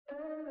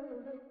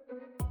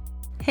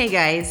Hey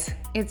guys,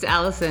 it's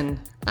Allison.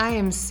 I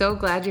am so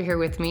glad you're here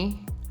with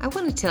me. I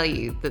want to tell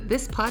you that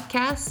this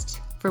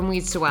podcast, From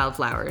Weeds to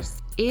Wildflowers,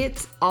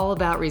 it's all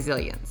about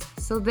resilience.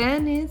 So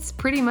then it's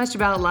pretty much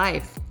about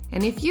life.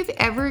 And if you've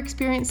ever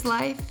experienced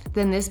life,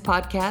 then this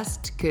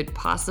podcast could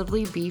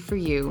possibly be for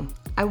you.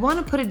 I want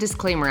to put a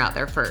disclaimer out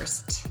there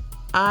first.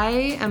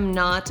 I am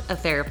not a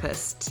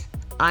therapist.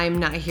 I'm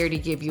not here to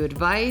give you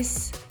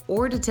advice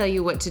or to tell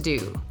you what to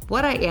do.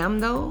 What I am,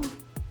 though,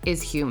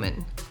 is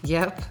human.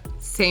 Yep,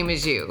 same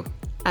as you.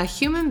 A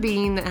human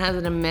being that has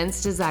an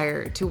immense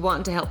desire to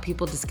want to help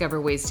people discover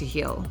ways to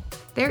heal.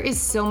 There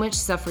is so much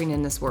suffering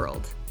in this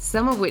world,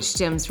 some of which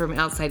stems from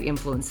outside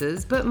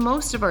influences, but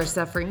most of our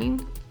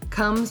suffering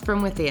comes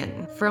from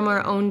within, from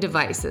our own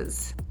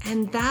devices.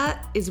 And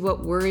that is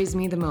what worries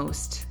me the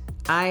most.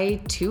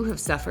 I too have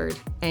suffered,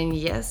 and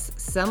yes,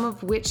 some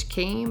of which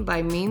came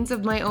by means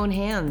of my own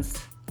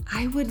hands.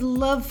 I would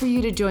love for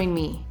you to join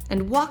me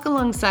and walk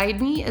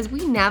alongside me as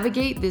we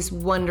navigate this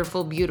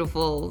wonderful,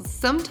 beautiful,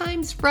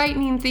 sometimes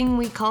frightening thing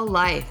we call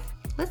life.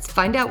 Let's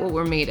find out what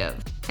we're made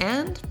of,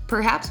 and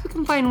perhaps we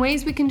can find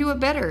ways we can do it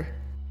better.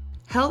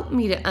 Help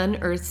me to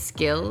unearth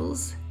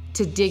skills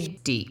to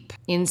dig deep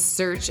in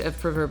search of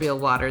proverbial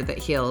water that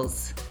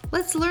heals.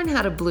 Let's learn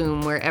how to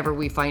bloom wherever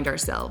we find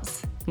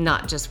ourselves,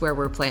 not just where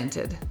we're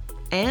planted,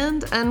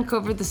 and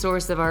uncover the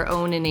source of our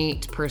own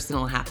innate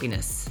personal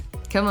happiness.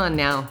 Come on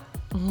now,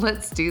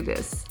 let's do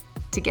this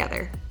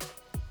together.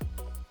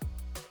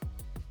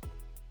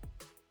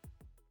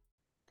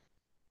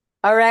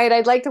 All right,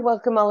 I'd like to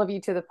welcome all of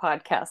you to the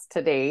podcast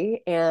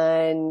today,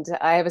 and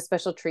I have a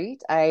special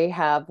treat. I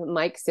have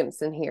Mike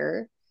Simpson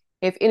here.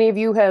 If any of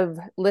you have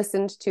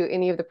listened to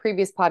any of the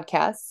previous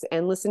podcasts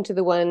and listened to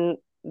the one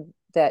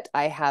that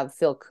I have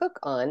Phil Cook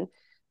on,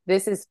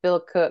 this is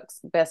Phil Cook's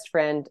best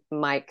friend,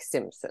 Mike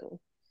Simpson.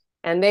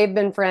 And they've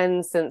been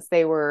friends since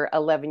they were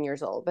 11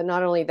 years old. But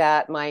not only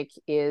that, Mike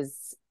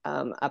is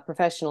a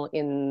professional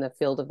in the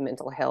field of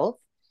mental health.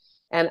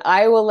 And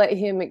I will let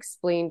him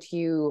explain to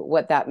you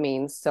what that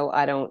means so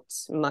I don't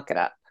muck it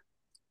up.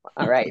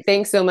 All right.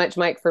 Thanks so much,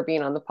 Mike, for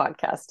being on the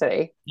podcast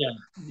today.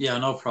 Yeah,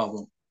 no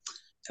problem.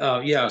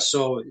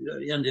 So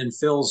in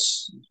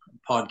Phil's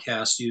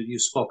podcast, you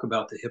spoke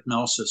about the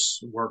hypnosis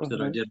work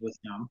that I did with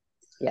him.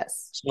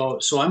 Yes.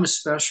 So I'm a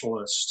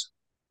specialist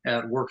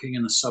at working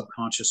in the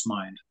subconscious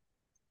mind.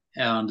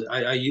 And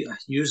I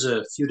use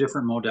a few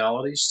different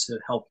modalities to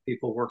help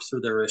people work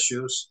through their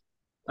issues.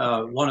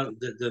 One of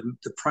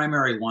the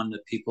primary one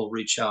that people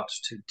reach out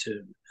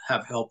to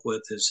have help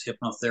with is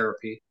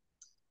hypnotherapy.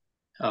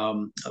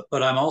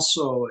 But I'm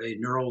also a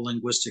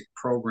neuro-linguistic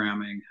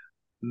programming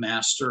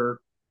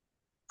master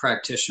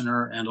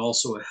practitioner and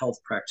also a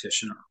health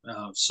practitioner.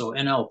 So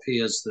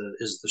NLP is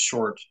the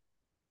short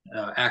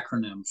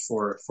acronym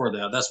for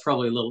that. That's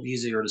probably a little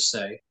easier to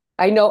say.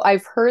 I know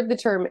I've heard the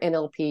term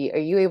NLP. Are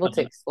you able to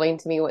explain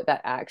to me what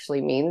that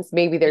actually means?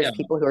 Maybe there's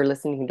people who are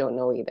listening who don't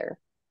know either.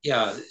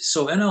 Yeah.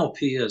 So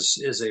NLP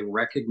is a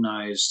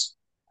recognized.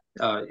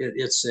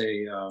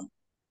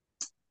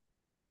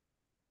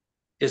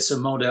 It's a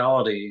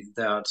modality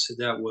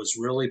that was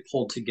really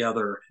pulled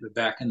together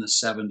back in the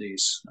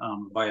 70s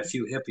by a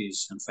few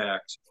hippies, in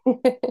fact.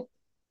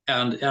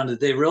 and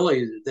they were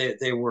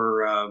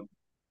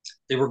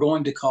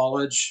going to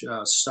college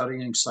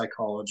studying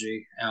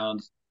psychology, and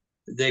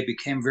they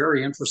became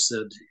very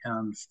interested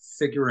in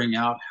figuring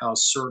out how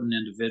certain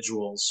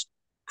individuals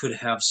could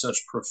have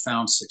such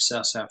profound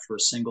success after a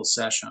single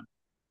session.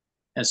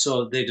 And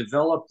so they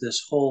developed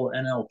this whole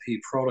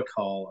NLP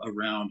protocol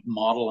around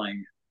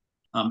modeling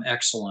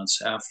excellence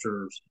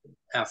after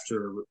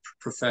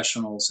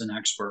professionals and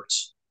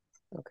experts.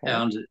 Okay.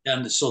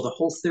 And so the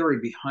whole theory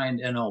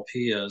behind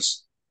NLP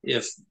is,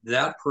 if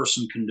that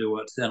person can do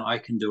it, then I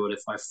can do it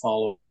if I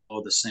follow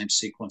the same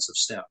sequence of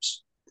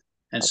steps.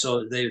 And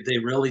so they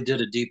really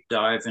did a deep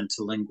dive into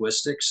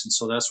linguistics. And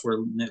so that's where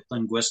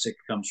linguistic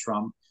comes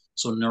from.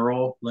 So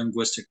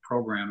neuro-linguistic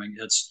programming,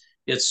 it's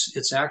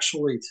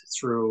actually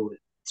through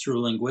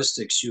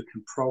linguistics, you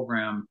can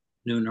program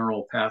new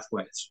neural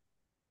pathways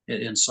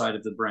inside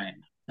of the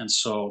brain. And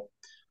so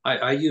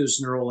I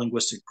use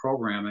neuro-linguistic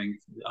programming,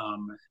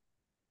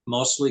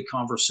 mostly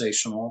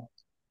conversational,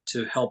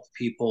 to help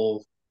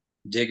people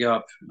dig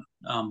up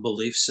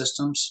belief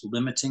systems,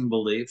 limiting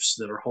beliefs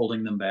that are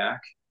holding them back.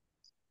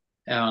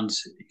 And,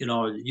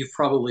 you've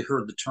probably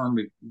heard the term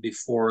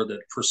before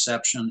that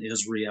perception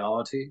is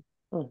reality.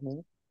 Mm-hmm.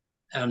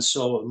 And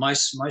so my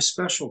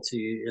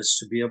specialty is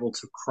to be able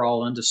to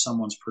crawl into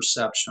someone's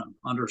perception,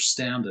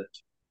 understand it,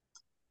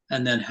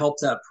 and then help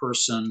that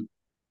person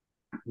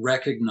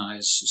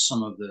recognize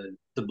some of the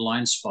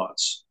blind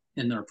spots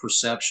in their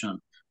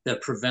perception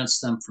that prevents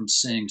them from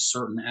seeing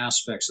certain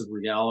aspects of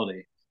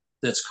reality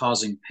that's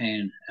causing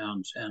pain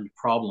and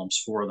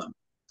problems for them.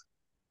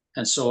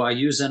 And so I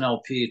use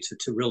NLP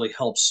to really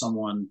help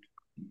someone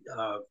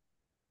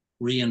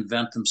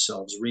reinvent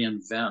themselves,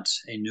 reinvent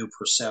a new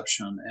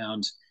perception,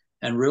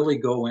 and really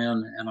go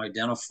in and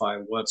identify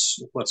what's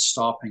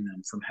stopping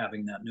them from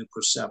having that new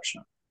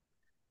perception.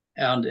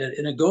 And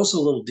it goes a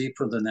little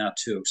deeper than that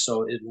too.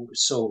 So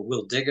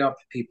we'll dig up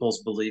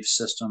people's belief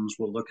systems,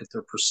 we'll look at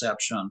their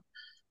perception,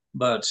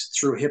 but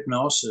through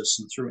hypnosis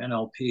and through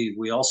NLP,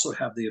 we also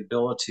have the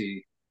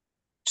ability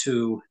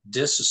to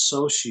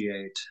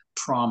disassociate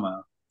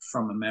trauma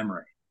from a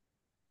memory.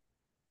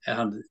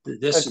 And So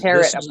this tear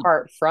this it is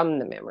apart from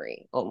the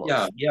memory yeah,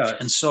 almost. yeah.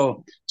 And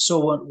so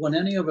when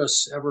any of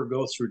us ever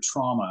go through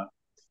trauma,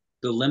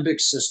 the limbic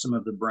system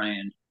of the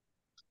brain,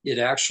 it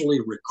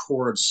actually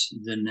records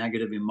the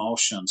negative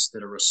emotions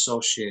that are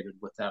associated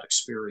with that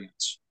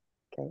experience.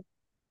 Okay.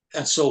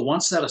 And so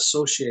once that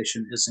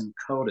association is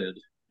encoded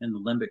in the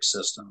limbic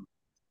system,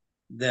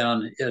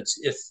 then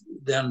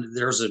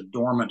there's a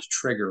dormant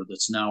trigger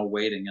that's now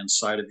waiting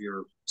inside of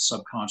your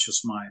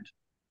subconscious mind.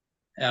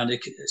 And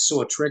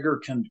so a trigger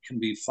can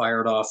be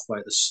fired off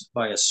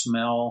by a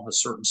smell, a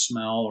certain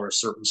smell, or a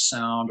certain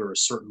sound, or a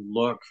certain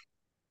look,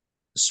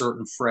 a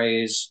certain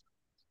phrase.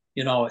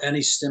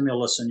 Any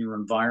stimulus in your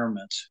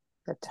environment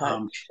The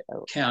touch.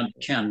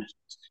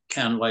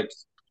 can like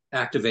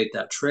activate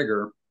that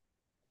trigger,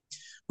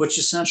 which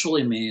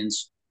essentially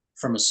means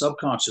from a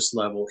subconscious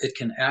level, it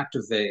can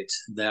activate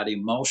that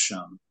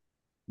emotion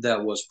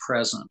that was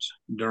present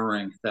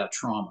during that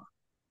trauma.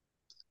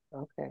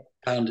 Okay.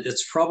 And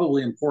it's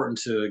probably important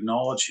to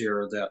acknowledge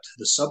here that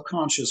the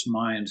subconscious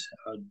mind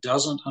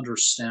doesn't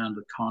understand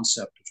the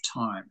concept of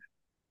time.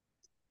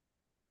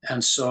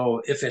 And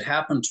so if it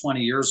happened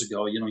 20 years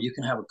ago, you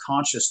can have a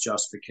conscious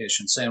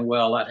justification saying,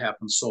 well, that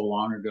happened so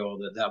long ago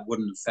that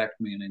wouldn't affect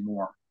me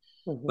anymore.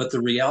 Mm-hmm. But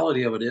the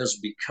reality of it is,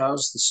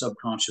 because the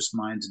subconscious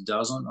mind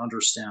doesn't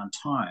understand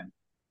time,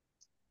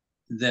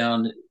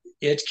 then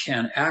it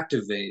can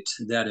activate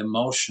that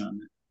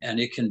emotion, and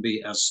it can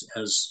be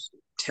as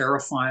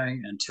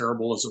terrifying and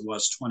terrible as it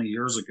was 20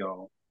 years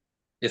ago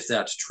if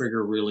that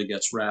trigger really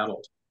gets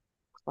rattled.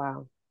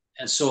 Wow.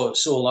 And so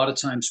a lot of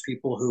times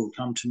people who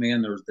come to me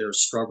and they're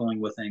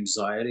struggling with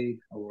anxiety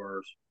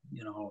or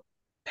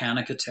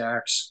panic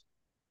attacks,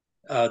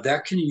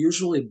 that can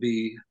usually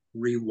be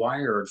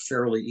rewired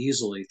fairly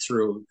easily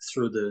through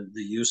the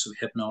use of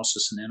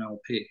hypnosis and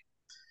NLP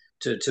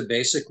to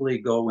basically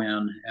go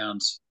in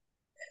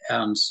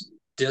and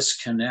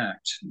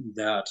disconnect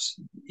that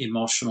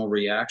emotional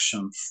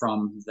reaction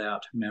from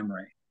that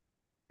memory,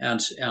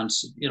 and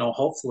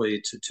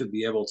hopefully to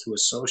be able to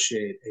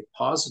associate a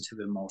positive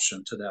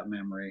emotion to that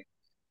memory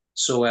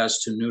so as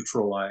to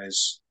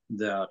neutralize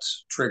that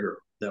trigger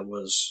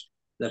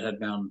that had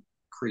been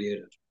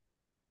created.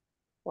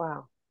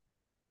 Wow.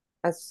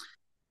 That's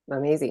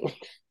amazing.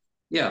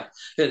 Yeah,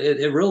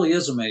 it really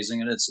is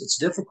amazing, and it's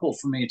difficult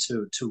for me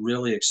to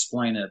really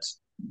explain it,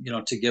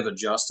 to give it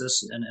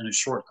justice in a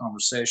short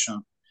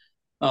conversation.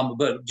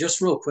 But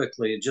just real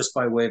quickly, just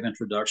by way of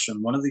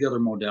introduction, one of the other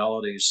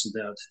modalities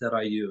that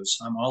I use,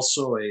 I'm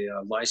also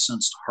a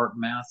licensed heart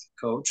math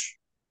coach.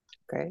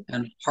 Okay.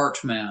 And heart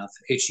math,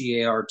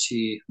 HEART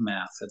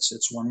math,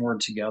 it's one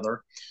word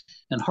together.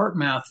 And heart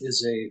math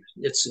it's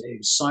a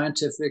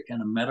scientific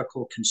and a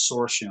medical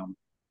consortium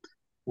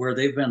where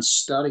they've been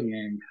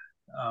studying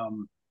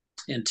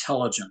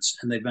intelligence,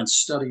 and they've been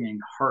studying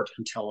heart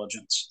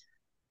intelligence,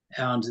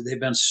 and they've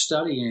been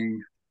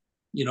studying.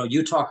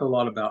 You talk a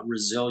lot about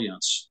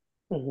resilience,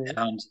 Mm-hmm.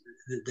 and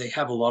they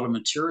have a lot of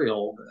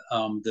material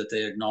that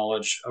they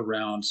acknowledge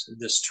around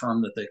this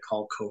term that they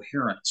call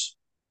coherence,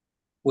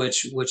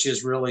 which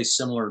is really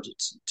similar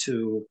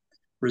to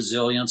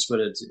resilience, but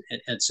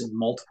it's in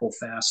multiple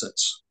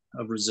facets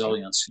of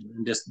resilience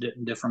in just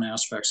different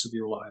aspects of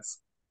your life.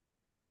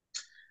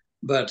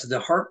 But the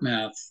heart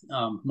math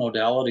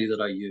modality that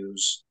I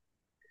use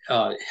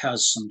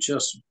has some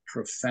just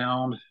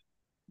profound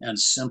and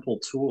simple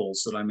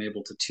tools that I'm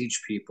able to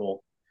teach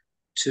people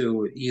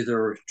to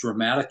either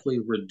dramatically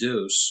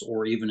reduce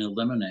or even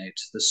eliminate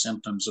the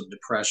symptoms of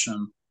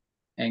depression,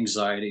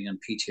 anxiety, and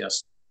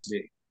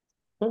PTSD.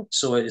 Hmm.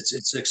 So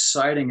it's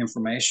exciting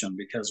information,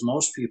 because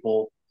most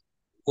people,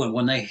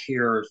 when they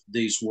hear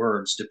these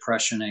words,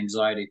 depression,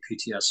 anxiety,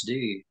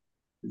 PTSD,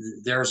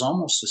 there's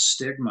almost a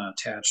stigma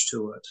attached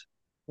to it,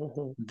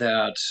 Mm-hmm.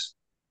 that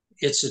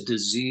it's a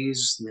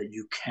disease that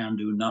you can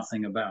do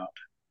nothing about.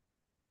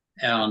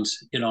 And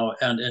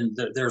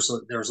there's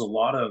a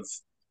lot of,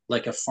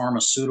 like, a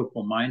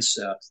pharmaceutical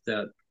mindset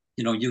that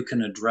you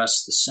can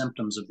address the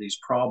symptoms of these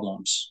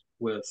problems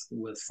with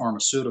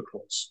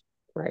pharmaceuticals.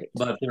 Right.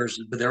 But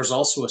there's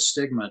also a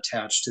stigma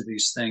attached to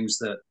these things,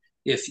 that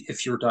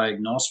if you're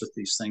diagnosed with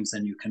these things,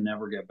 then you can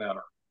never get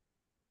better.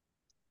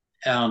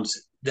 And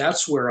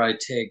that's where I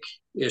take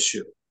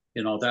issue.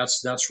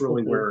 That's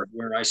really Mm-hmm.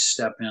 where I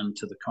step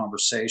into the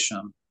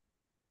conversation,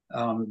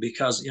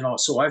 because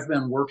so I've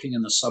been working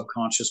in the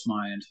subconscious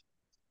mind.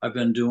 I've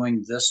been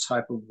doing this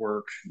type of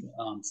work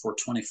for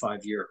 25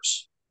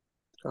 years.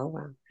 Oh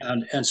wow.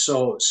 And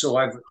so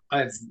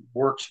I've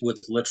worked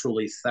with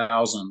literally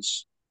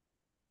thousands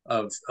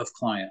of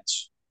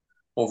clients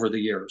over the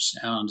years,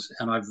 and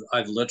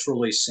I've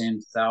literally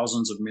seen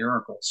thousands of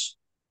miracles.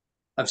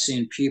 I've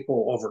seen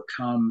people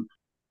overcome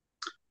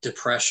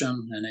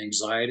depression and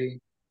anxiety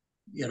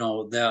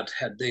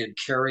that they had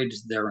carried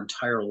their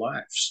entire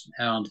lives.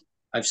 And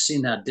I've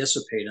seen that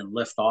dissipate and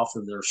lift off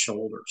of their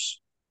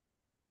shoulders.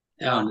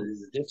 Wow. And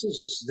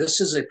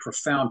this is a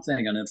profound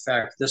thing. And in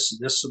fact, this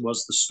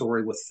was the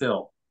story with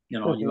Phil.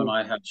 You and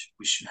I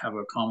we should have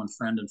a common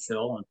friend in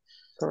Phil, and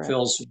Correct.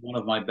 Phil's one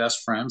of my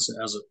best friends.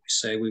 As we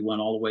say, we went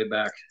all the way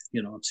back,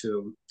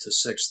 to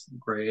sixth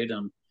grade,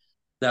 and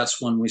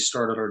that's when we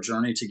started our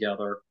journey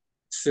together.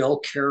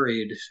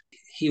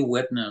 He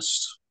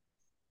witnessed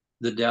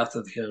the death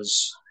of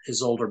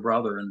his older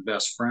brother and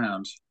best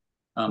friend.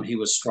 He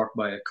was struck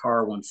by a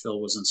car when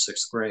Phil was in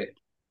sixth grade.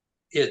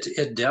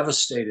 It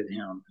devastated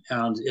him,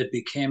 and it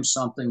became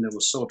something that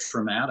was so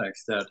traumatic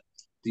that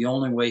the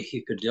only way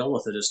he could deal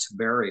with it is to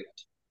bury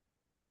it.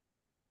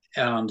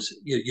 And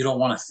you don't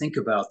want to think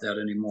about that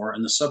anymore.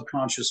 And the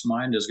subconscious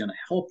mind is going to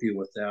help you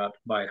with that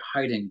by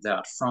hiding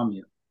that from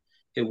you.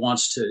 It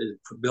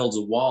builds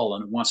a wall,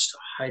 and it wants to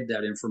hide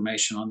that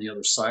information on the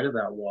other side of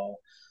that wall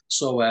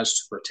so as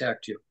to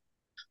protect you.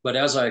 But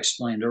as I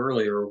explained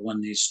earlier, when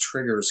these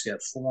triggers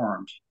get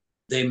formed,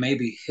 they may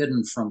be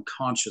hidden from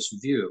conscious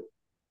view.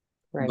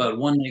 Right. But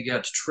when they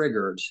get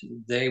triggered,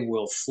 they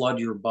will flood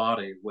your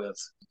body with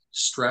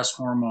stress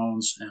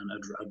hormones and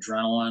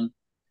adrenaline,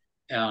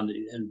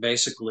 and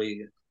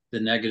basically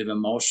the negative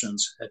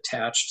emotions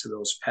attached to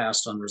those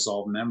past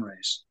unresolved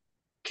memories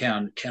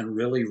can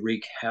really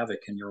wreak havoc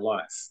in your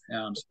life.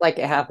 And like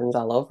it happens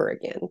all over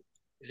again.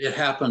 It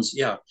happens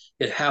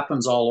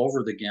all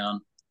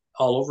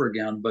over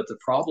again. But the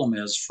problem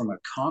is, from a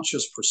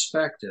conscious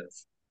perspective,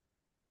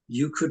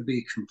 you could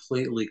be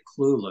completely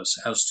clueless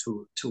as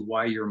to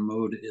why your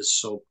mood is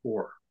so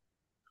poor,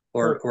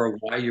 or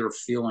why you're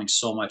feeling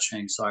so much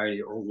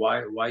anxiety, or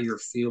why you're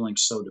feeling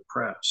so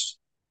depressed.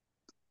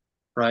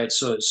 Right.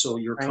 So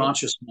your Right.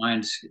 conscious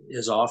mind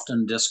is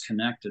often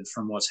disconnected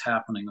from what's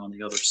happening on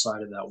the other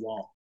side of that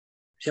wall.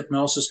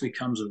 Hypnosis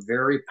becomes a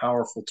very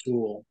powerful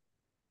tool,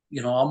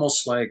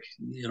 almost like,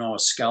 a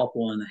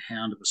scalpel in the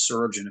hand of a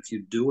surgeon. If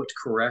you do it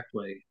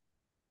correctly,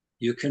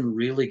 you can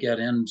really get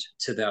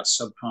into that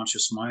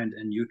subconscious mind,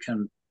 and you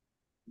can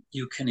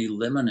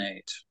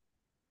eliminate,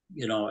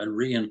 and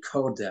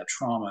re-encode that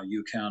trauma.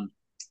 You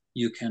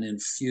can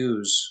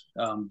infuse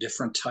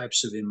different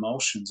types of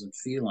emotions and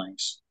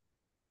feelings.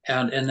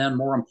 And then,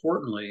 more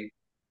importantly,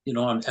 and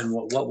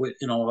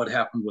what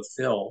happened with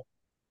Phil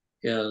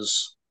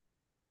is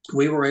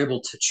we were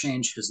able to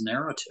change his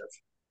narrative.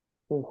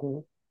 Mm-hmm.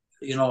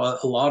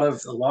 A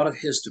lot of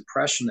his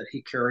depression that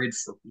he carried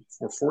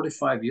for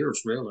 45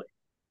 years, really,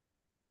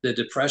 the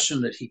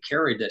depression that he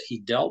carried, that he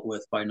dealt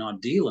with by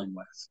not dealing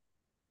with,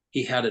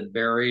 he had it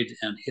buried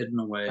and hidden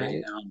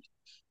away. Right.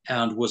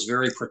 and was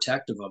very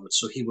protective of it.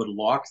 So he would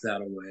lock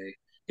that away.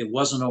 It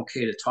wasn't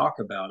okay to talk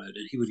about it,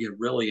 and he would get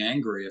really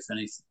angry if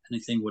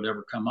anything would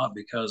ever come up,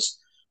 because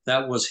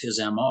that was his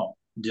MO.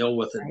 Deal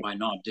with it. Right. By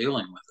not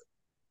dealing with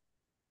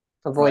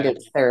it.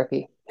 Avoidance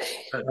therapy.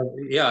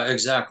 Yeah,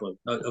 exactly.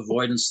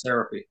 Avoidance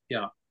therapy.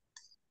 Yeah.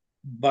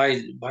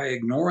 By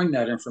ignoring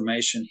that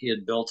information, he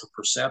had built a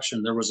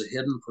perception. There was a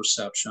hidden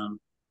perception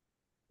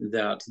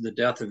that the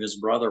death of his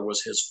brother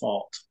was his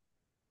fault,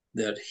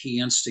 that he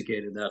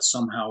instigated that,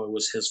 somehow it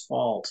was his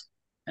fault,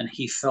 and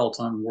he felt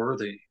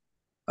unworthy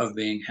of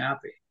being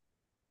happy.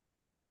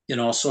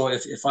 So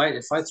if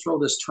I throw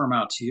this term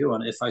out to you,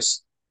 and if I,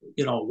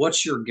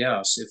 what's your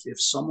guess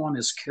if someone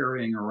is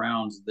carrying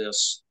around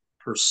this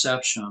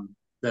perception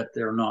that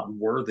they're not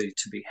worthy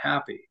to be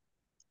happy,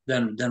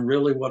 then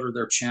really, what are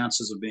their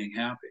chances of being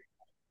happy?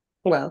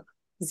 Well,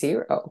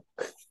 zero,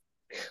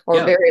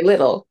 or very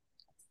little.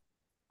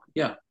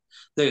 Yeah,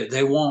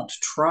 they won't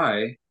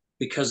try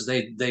because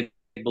they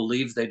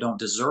believe they don't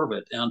deserve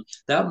it, and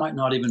that might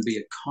not even be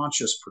a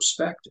conscious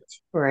perspective.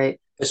 Right.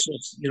 It's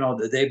just,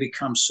 they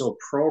become so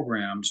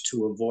programmed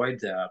to avoid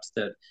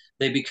that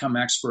they become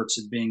experts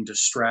at being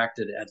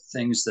distracted at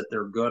things that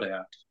they're good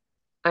at.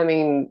 I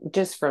mean,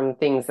 just from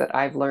things that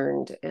I've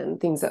learned and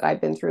things that I've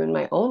been through in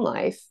my own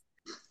life,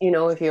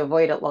 if you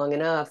avoid it long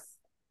enough,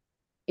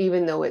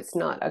 even though it's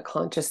not a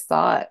conscious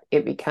thought,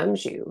 it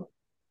becomes you.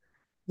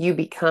 You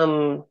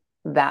become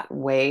that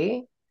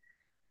way.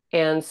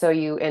 And so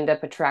you end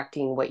up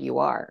attracting what you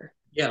are.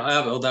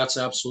 Yeah, that's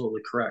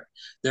absolutely correct.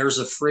 There's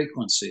a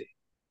frequency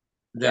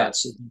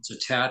that's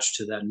attached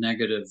to that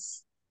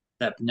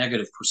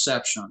negative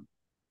perception.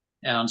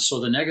 And so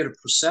the negative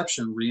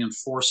perception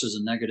reinforces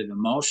a negative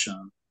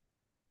emotion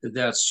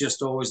that's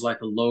just always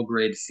like a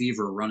low-grade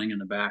fever running in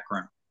the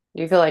background.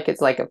 Do you feel like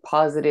it's like a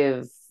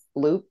positive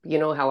loop? You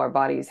know how our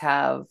bodies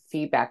have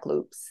feedback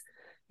loops.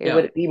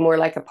 Would it be more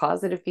like a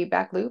positive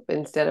feedback loop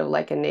instead of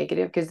like a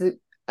negative? Because in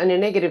a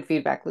negative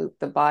feedback loop,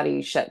 the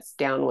body shuts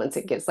down once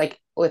it gets, like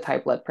with high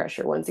blood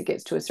pressure, once it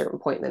gets to a certain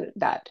point, then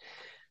that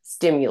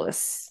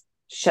stimulus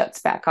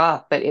shuts back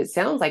off. But it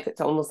sounds like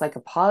it's almost like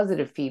a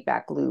positive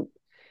feedback loop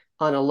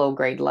on a low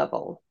grade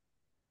level.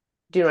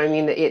 Do you know what I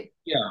mean? It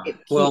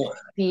keeps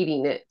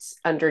feeding it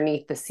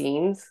underneath the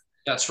scenes.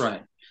 That's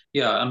right.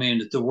 Yeah. I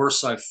mean, the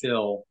worse I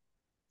feel,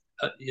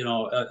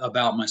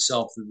 about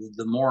myself,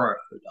 the more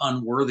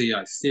unworthy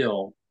I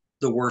feel,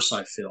 the worse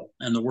I feel.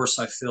 And the worse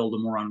I feel, the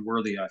more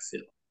unworthy I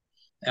feel.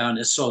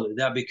 And so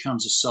that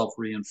becomes a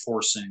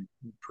self-reinforcing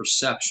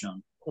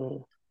perception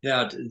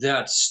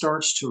that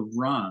starts to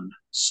run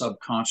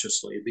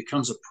subconsciously. It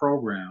becomes a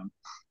program.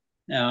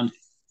 And,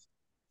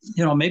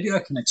 maybe I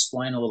can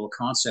explain a little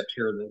concept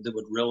here that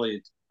would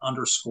really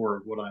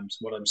underscore what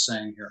I'm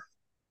saying here.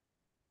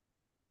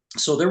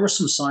 So there were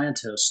some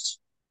scientists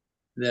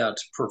that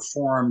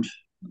performed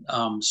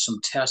some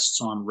tests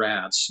on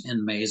rats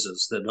in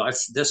mazes that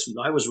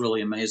I was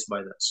really amazed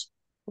by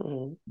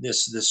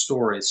this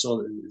story.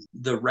 So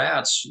the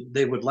rats,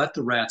 they would let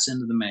the rats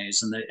into the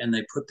maze, and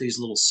they put these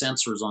little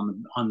sensors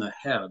on the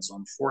heads,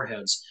 on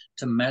foreheads,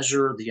 to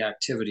measure the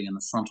activity in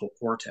the frontal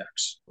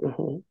cortex.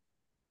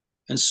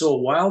 And so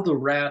while the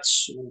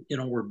rats,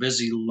 were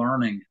busy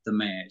learning the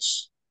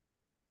maze,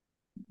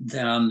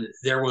 then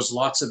there was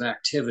lots of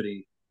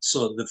activity.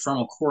 So the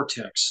frontal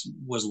cortex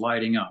was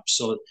lighting up,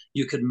 so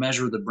you could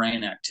measure the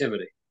brain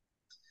activity.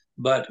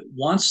 But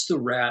once the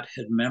rat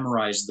had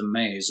memorized the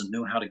maze and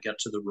knew how to get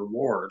to the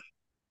reward,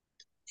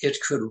 it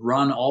could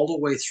run all the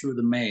way through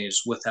the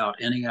maze without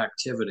any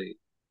activity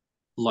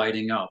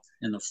lighting up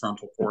in the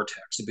frontal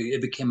cortex.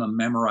 It became a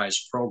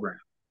memorized program.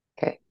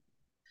 Okay.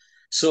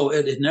 So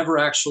it never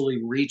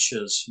actually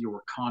reaches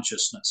your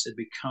consciousness. It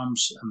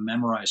becomes a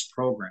memorized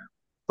program.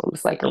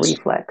 Almost like a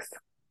reflex.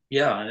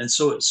 Yeah. And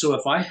so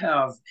if I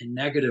have a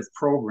negative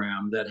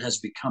program that has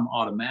become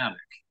automatic,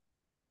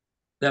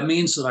 that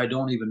means that I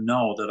don't even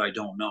know that I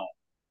don't know.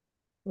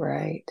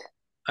 Right.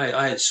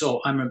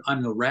 So I'm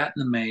the rat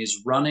in the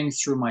maze running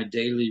through my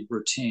daily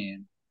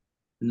routine,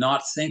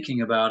 not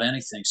thinking about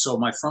anything. So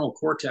my frontal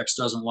cortex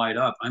doesn't light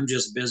up. I'm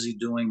just busy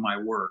doing my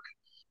work,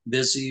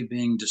 busy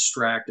being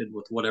distracted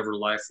with whatever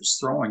life is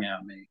throwing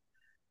at me.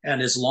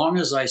 And as long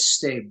as I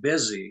stay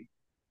busy,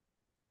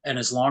 and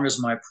as long as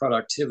my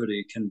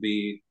productivity can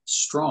be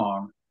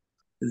strong,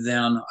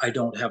 then I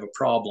don't have a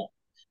problem.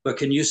 But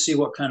can you see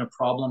what kind of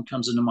problem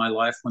comes into my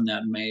life when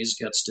that maze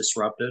gets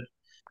disrupted?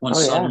 When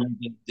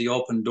suddenly the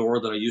open door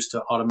that I used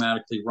to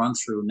automatically run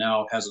through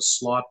now has a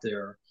slot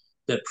there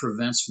that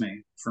prevents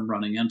me from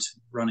running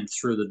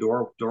through the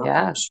door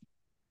post.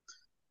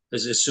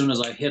 As soon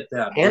as I hit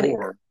that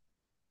door,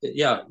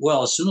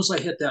 as soon as I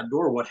hit that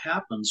door, what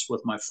happens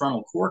with my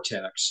frontal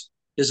cortex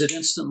is it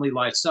instantly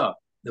lights up.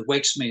 It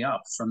wakes me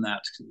up from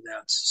that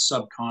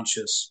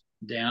subconscious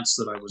dance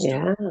that I was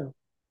doing.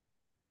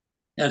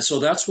 And so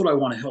that's what I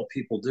want to help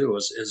people do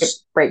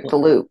is break the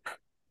loop.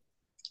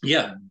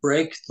 Yeah,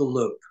 break the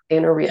loop.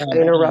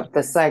 Interrupt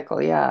the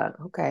cycle. Yeah.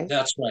 Okay.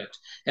 That's right.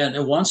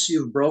 And once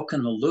you've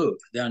broken the loop,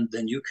 then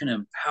you can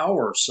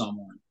empower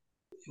someone.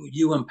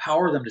 You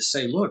empower them to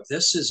say, look,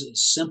 this is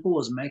as simple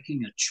as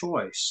making a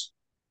choice.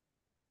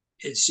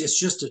 It's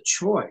just a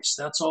choice.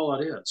 That's all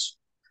it is.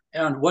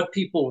 And what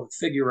people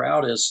figure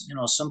out is,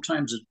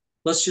 sometimes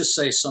let's just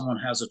say someone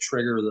has a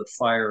trigger that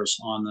fires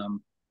on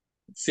them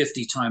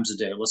 50 times a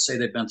day. Let's say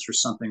they've been through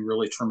something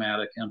really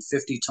traumatic, and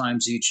 50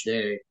 times each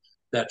day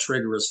that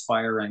trigger is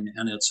firing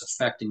and it's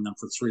affecting them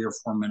for 3 or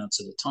 4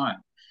 minutes at a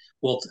time.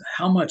 Well,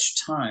 how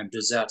much time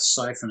does that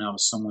siphon out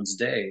of someone's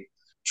day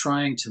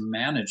trying to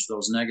manage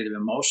those negative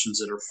emotions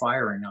that are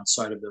firing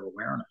outside of their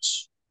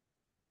awareness?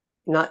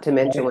 Not to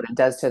mention what it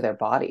does to their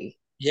body.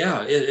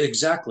 Yeah,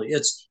 exactly.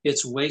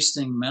 It's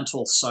wasting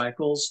mental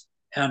cycles.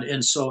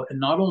 And so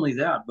not only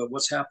that, but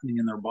what's happening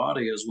in their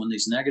body is when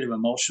these negative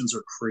emotions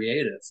are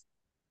creative,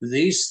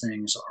 these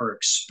things are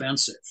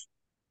expensive.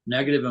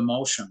 Negative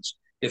emotions.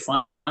 If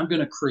I'm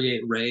going to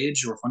create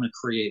rage, or if I'm going to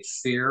create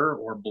fear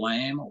or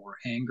blame or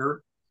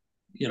anger,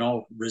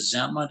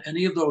 resentment,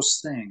 any of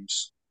those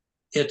things,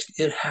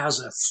 it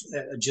has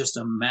just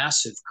a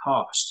massive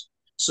cost.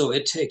 So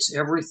it takes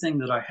everything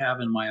that I have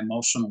in my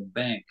emotional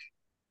bank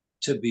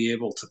to be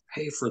able to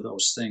pay for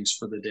those things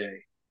for the day.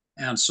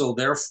 And so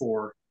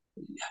therefore,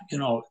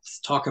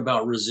 talk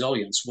about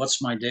resilience.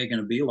 What's my day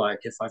going to be like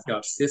if I've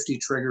got 50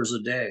 triggers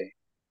a day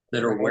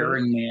that are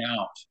wearing me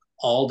out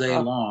all day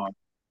long?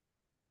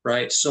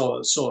 Right.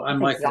 So I'm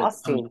like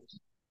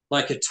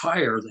a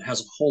tire that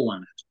has a hole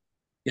in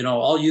it.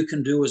 All you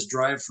can do is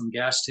drive from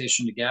gas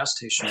station to gas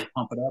station to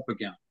pump it up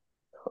again.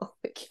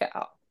 Holy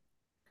cow.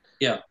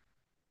 Yeah.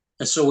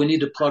 And so we need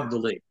to plug the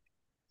leak.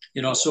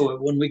 So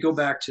when we go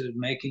back to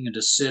making a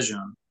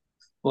decision,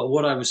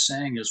 what I was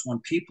saying is when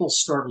people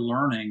start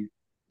learning,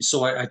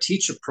 so I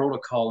teach a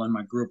protocol in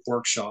my group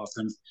workshop,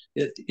 and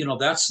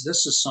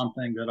this is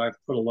something that I've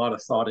put a lot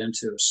of thought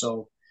into.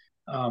 So,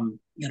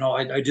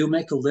 I do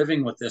make a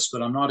living with this,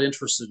 but I'm not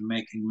interested in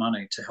making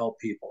money to help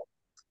people.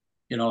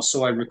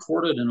 So I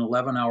recorded an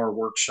 11-hour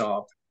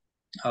workshop.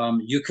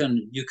 You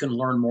can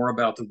learn more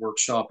about the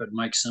workshop at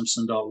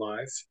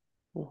mikesimpson.live.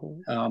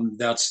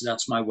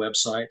 That's my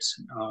website.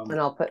 And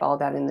I'll put all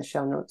that in the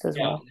show notes as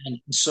well.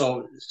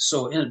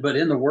 And but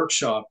in the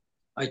workshop,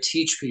 I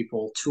teach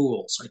people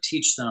tools. I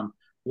teach them,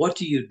 what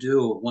do you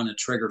do when a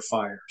trigger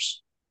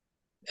fires?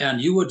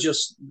 And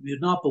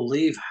you'd not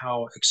believe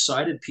how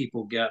excited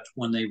people get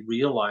when they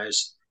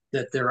realize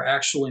that they're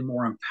actually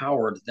more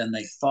empowered than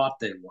they thought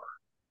they were.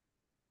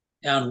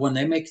 And when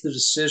they make the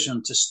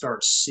decision to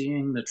start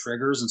seeing the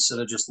triggers instead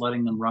of just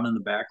letting them run in the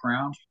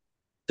background,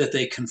 that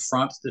they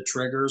confront the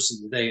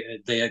triggers, they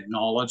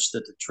acknowledge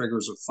that the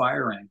triggers are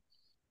firing,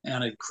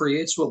 and it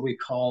creates what we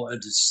call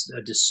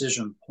a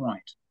decision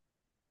point.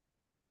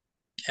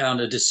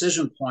 And a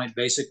decision point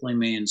basically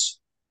means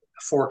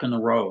a fork in the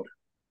road.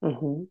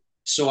 Mm-hmm.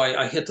 So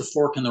I hit the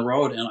fork in the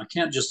road, and I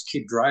can't just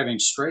keep driving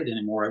straight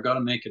anymore. I've got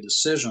to make a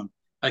decision.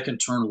 I can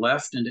turn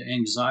left into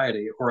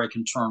anxiety, or I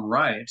can turn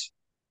right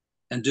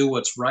and do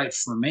what's right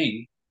for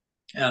me.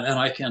 And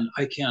I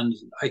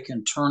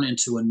can turn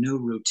into a new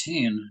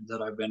routine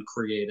that I've been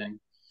creating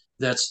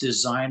that's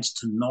designed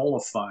to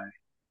nullify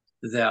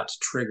that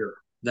trigger,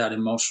 that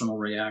emotional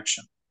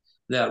reaction.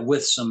 That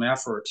with some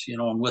effort,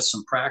 and with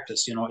some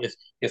practice,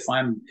 if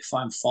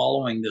I'm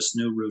following this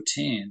new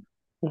routine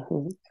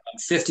Mm-hmm.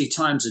 50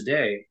 times a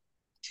day,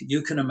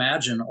 you can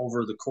imagine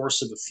over the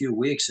course of a few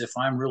weeks, if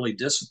I'm really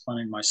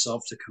disciplining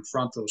myself to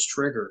confront those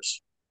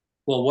triggers,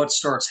 well, what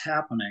starts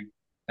happening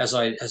as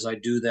I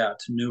do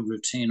that new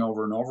routine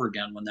over and over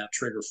again when that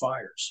trigger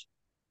fires?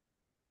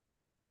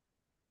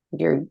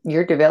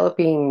 You're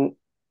developing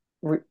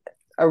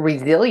a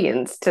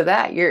resilience to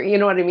that. You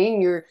know what I mean?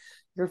 You're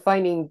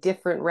finding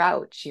different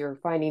routes, you're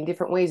finding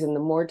different ways, and the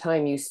more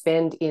time you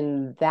spend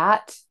in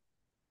that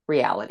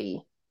reality,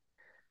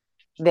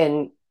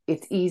 then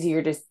it's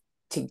easier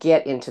to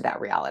get into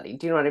that reality.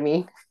 Do you know what I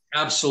mean?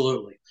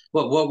 Absolutely.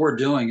 But what we're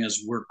doing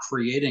is we're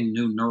creating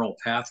new neural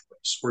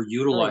pathways. We're Oh yeah,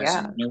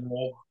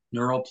 utilizing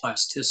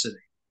neuroplasticity.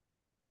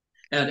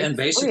 And it's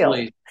real.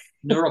 basically,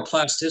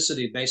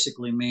 neuroplasticity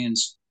basically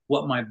means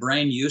what my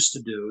brain used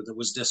to do that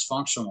was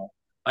dysfunctional,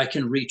 I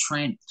can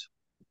retrain it.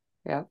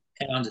 Yeah.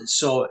 And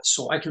so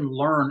I can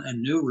learn a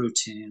new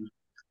routine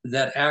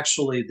that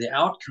actually the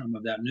outcome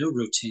of that new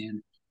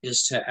routine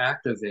is to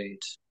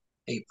activate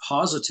a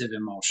positive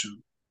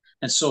emotion.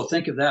 And so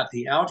think of that,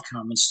 the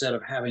outcome, instead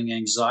of having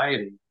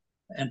anxiety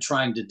and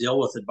trying to deal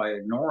with it by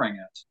ignoring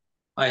it,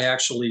 I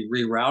actually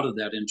rerouted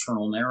that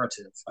internal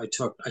narrative. I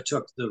took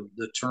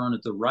the turn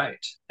at the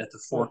right, at the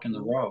fork in the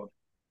Mm-hmm. road.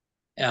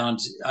 And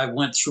I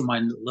went through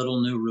my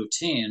little new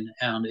routine,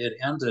 and it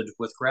ended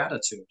with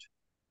gratitude.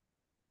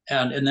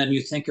 And then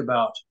you think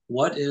about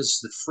what is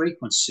the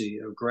frequency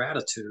of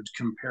gratitude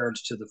compared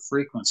to the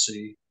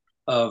frequency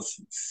of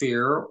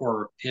fear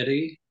or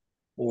pity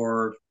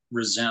or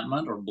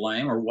resentment or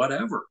blame or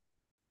whatever.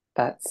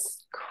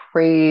 That's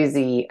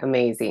crazy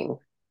amazing.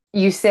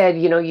 You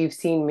said, you've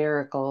seen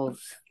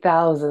miracles,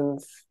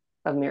 thousands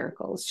of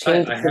miracles, I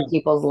changes in have,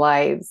 people's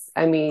lives.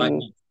 I I have,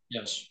 mean,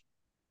 yes.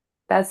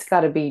 that's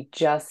got to be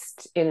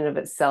just in and of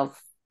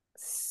itself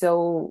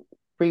so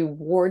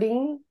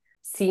rewarding,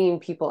 seeing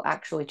people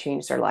actually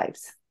change their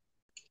lives.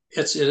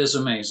 It is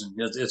amazing.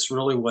 It's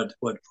really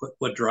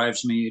what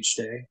drives me each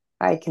day.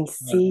 I can Uh,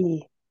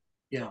 see.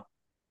 yeah,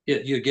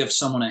 you give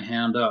someone a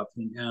hand up,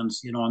 and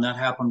that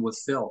happened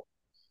with Phil.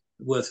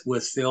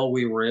 With Phil,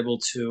 we were able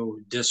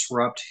to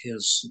disrupt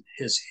his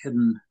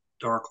hidden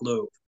dark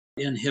loop.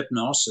 In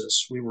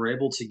hypnosis, we were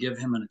able to give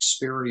him an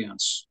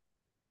experience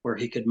where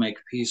he could make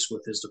peace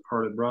with his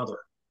departed brother.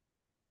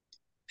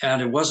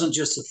 And it wasn't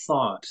just a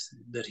thought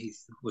that he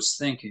was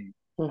thinking,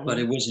 but Mm-hmm.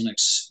 it was an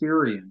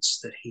experience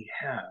that he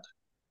had.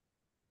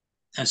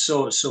 And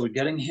so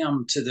getting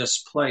him to this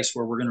place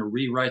where we're going to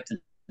rewrite the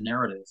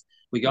narrative,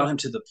 we got him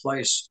to the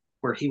place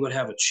where he would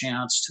have a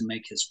chance to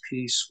make his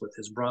peace with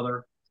his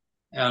brother.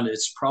 And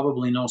it's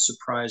probably no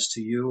surprise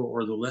to you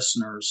or the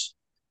listeners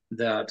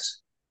that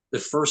the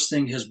first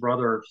thing his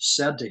brother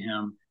said to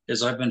him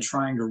is, I've been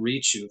trying to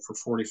reach you for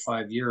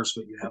 45 years,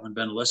 but you haven't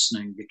been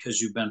listening because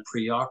you've been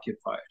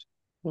preoccupied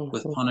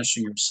with Mm-hmm.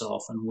 punishing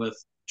yourself and with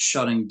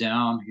shutting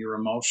down your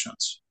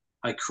emotions.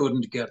 I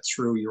couldn't get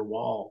through your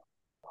wall.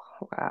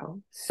 Wow,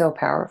 so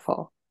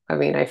powerful. I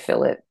mean, I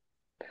feel it.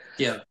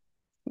 Yeah.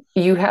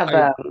 You have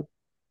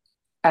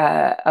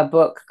I, a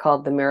book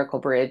called The Miracle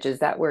Bridge. Is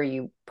that where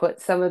you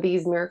put some of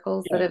these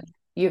miracles that yeah.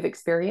 you've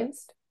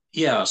experienced?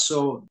 Yeah.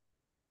 So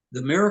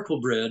The Miracle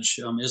Bridge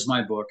is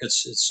my book.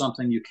 It's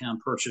something you can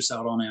purchase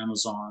out on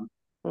Amazon.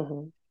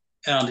 Mm-hmm.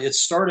 And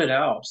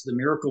the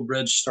Miracle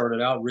Bridge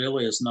started out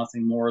really as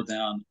nothing more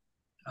than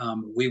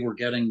we were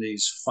getting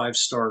these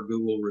 5-star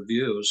Google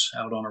reviews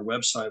out on our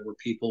website where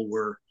people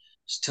were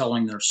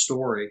telling their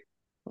story.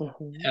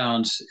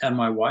 Mm-hmm. And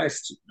my wife,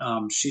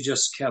 she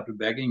just kept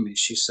begging me.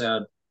 She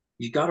said,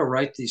 "You got to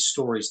write these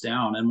stories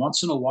down." And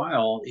once in a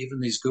while,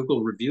 even these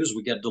Google reviews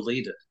would get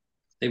deleted.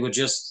 They would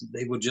just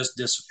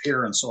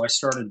disappear. And so I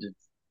started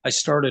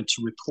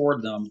to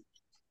record them,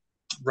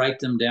 write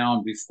them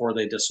down before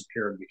they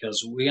disappeared,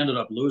 because we ended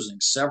up losing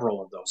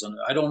several of those. And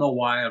I don't know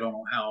why, I don't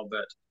know how,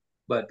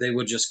 but they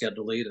would just get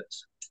deleted.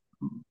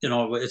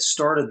 It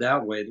started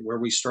that way, where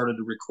we started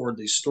to record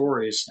these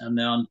stories, and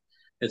then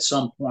at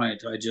some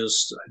point I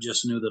just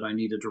knew that I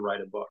needed to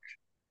write a book.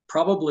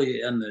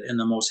 Probably in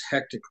the most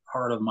hectic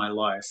part of my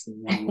life,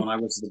 when I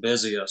was the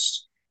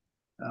busiest,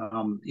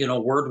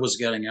 word was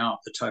getting out,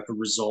 the type of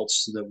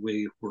results that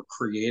we were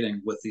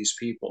creating with these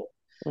people.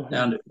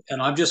 Mm-hmm.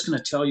 And I'm just going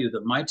to tell you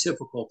that my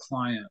typical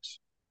client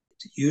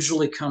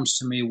usually comes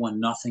to me when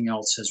nothing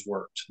else has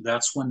worked.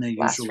 That's when they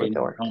Last usually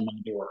knock resort. on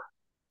my door.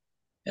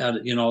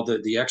 And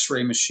the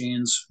X-ray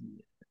machines,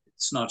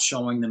 it's not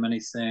showing them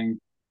anything.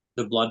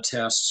 The blood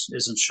tests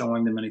isn't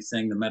showing them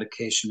anything. The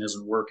medication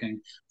isn't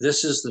working.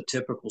 This is the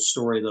typical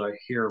story that I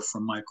hear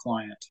from my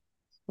client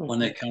when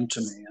they come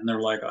to me, and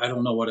they're like, I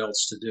don't know what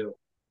else to do.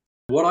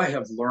 What I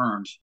have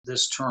learned,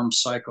 this term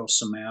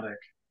psychosomatic,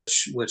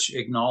 which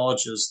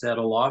acknowledges that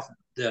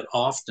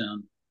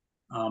often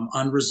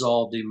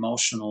unresolved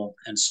emotional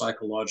and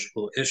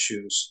psychological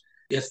issues,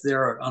 if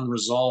they're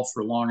unresolved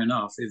for long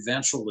enough,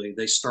 eventually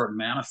they start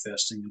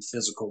manifesting in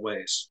physical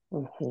ways.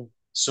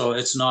 So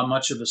it's not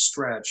much of a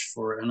stretch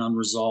for an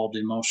unresolved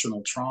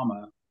emotional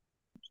trauma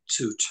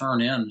to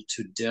turn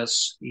into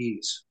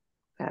dis-ease.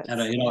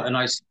 And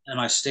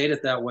I state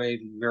it that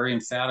way very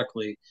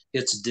emphatically.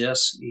 It's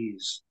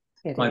dis-ease.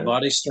 My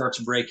body starts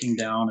breaking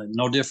down, and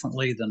no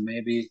differently than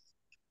maybe,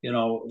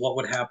 what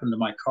would happen to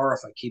my car if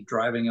I keep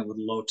driving it with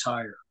a low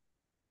tire.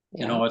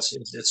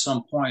 It's at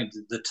some point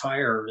the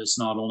tire is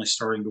not only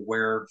starting to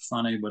wear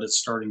funny, but it's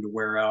starting to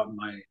wear out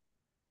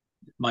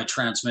my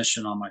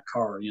transmission on my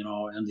car,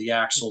 and the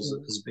axles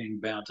is being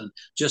bent, and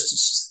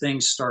just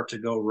things start to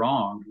go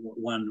wrong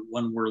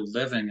when we're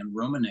living and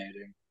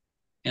ruminating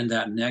in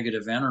that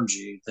negative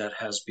energy that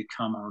has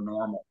become our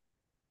normal.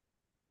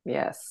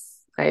 Yes,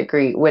 I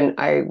agree. When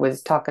I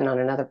was talking on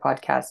another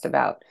podcast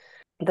about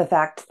the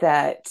fact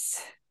that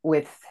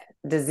with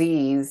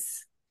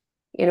disease,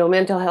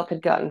 mental health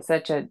had gotten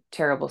such a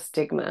terrible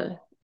stigma.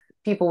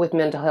 People with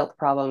mental health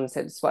problems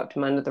had swept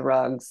them under the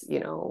rugs.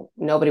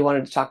 Nobody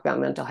wanted to talk about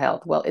mental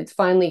health. Well, it's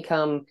finally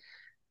come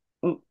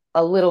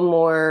a little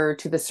more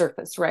to the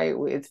surface, right?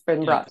 It's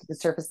been brought to the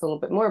surface a little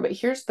bit more. But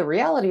here's the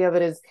reality of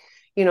it is,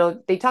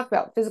 they talk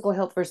about physical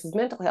health versus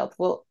mental health.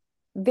 Well,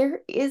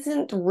 there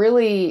isn't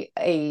really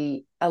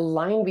a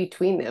line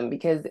between them,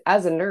 because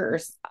as a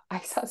nurse, I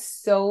saw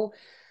so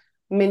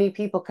many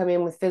people come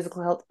in with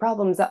physical health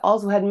problems that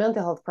also had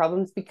mental health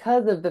problems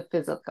because of the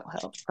physical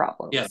health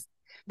problems. Yeah.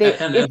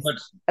 It's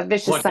a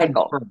vicious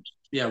cycle.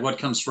 What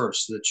comes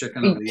first, the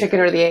chicken or the chicken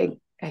egg? Or the egg?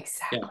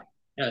 Exactly.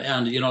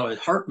 And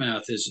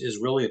HeartMath is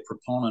really a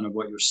proponent of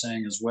what you're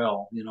saying as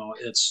well.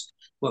 It's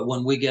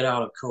when we get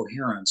out of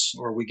coherence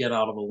or we get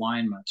out of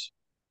alignment,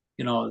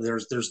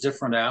 there's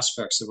different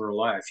aspects of our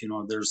life.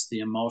 There's the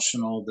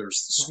emotional,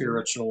 there's the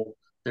spiritual,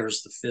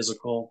 there's the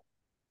physical.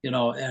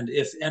 And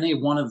if any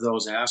one of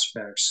those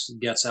aspects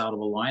gets out of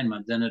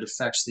alignment, then it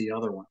affects the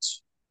other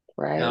ones.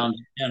 Right.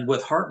 And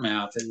with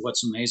HeartMath, and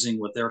what's amazing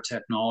with their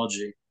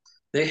technology,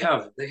 they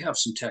have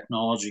some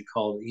technology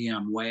called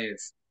EM Wave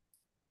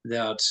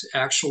that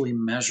actually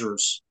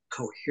measures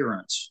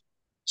coherence.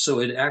 So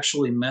it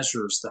actually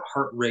measures the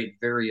heart rate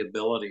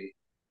variability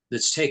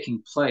that's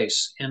taking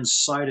place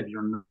inside of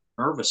your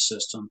nervous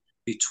system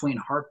between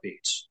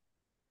heartbeats.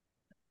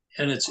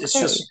 And it's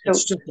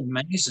just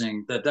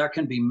amazing that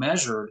can be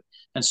measured.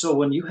 And so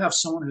when you have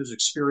someone who's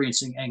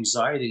experiencing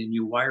anxiety and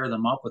you wire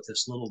them up with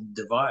this little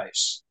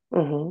device,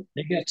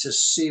 they get to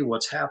see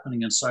what's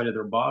happening inside of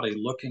their body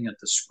looking at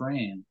the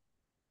screen.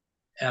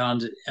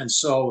 And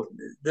so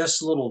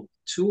this little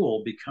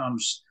tool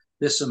becomes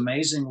this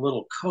amazing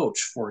little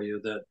coach for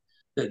you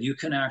that you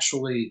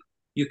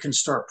can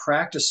start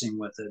practicing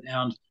with it.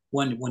 And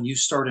when you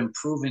start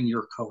improving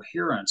your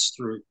coherence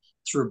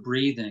through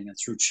breathing and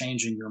through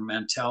changing your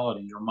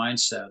mentality, your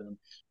mindset,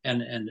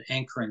 and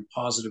anchoring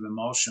positive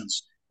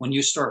emotions, when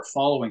you start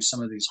following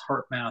some of these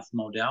HeartMath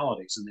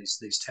modalities and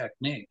these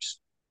techniques,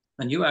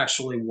 then you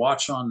actually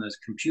watch on the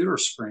computer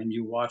screen,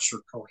 you watch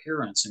your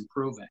coherence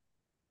improving.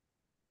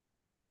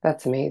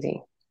 That's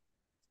amazing.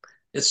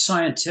 It's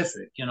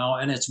scientific,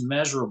 and it's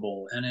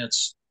measurable, and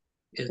it's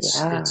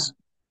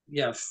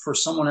for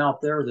someone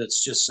out there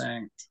that's just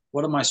saying,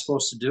 what am I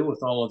supposed to do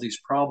with all of these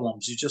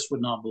problems? You just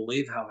would not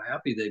believe how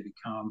happy they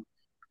become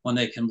when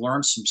they can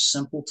learn some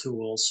simple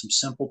tools, some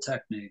simple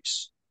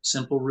techniques,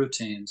 simple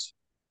routines.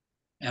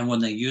 And when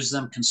they use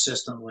them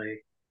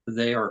consistently,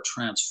 they are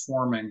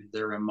transforming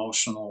their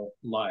emotional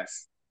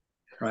life,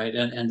 right?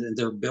 And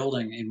they're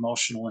building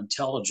emotional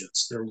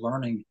intelligence. They're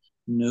learning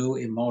new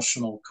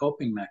emotional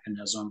coping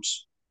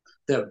mechanisms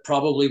that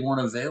probably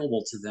weren't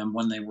available to them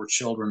when they were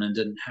children and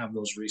didn't have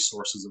those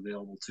resources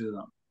available to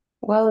them.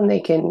 Well, and they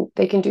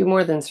can do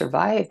more than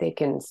survive. They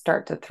can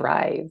start to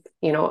thrive.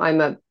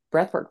 I'm a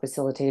breathwork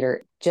facilitator.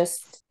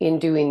 Just in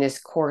doing this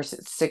course,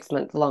 it's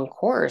 6-month long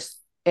course.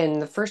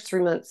 And the first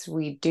 3 months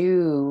we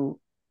do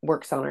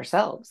works on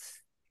ourselves.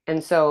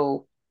 And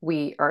so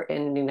we are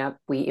ending up,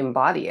 we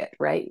embody it,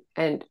 right?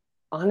 And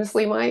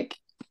honestly, Mike,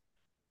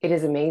 it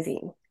is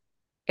amazing.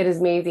 It is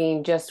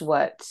amazing just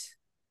what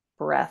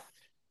breath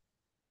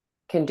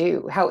can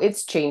do, how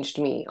it's changed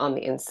me on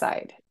the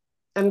inside.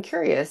 I'm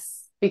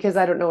curious, because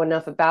I don't know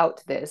enough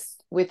about this,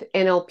 with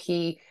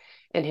NLP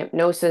and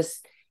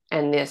hypnosis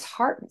and this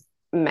heart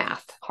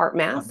math.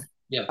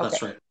 Yeah,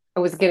 that's right. I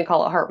was going to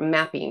call it heart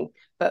mapping,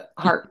 but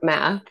heart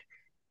math.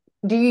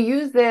 Do you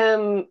use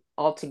them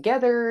all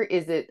together?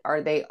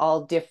 Are they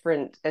all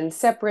different and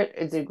separate?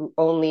 Is it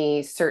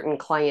only certain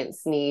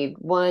clients need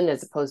one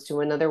as opposed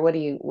to another? What do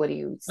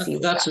you see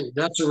with that?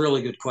 That's a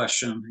really good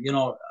question.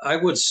 I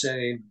would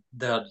say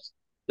that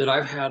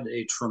I've had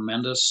a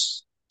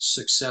tremendous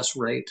success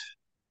rate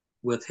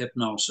with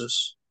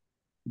hypnosis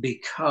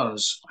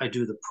because I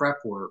do the prep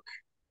work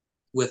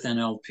with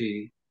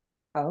NLP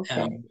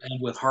Okay. and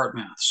with heart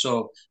math.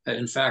 So,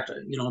 in fact,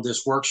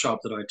 this workshop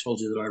that I told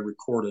you that I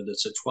recorded,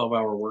 it's a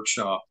 12-hour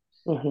workshop.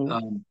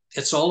 Mm-hmm.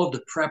 It's all of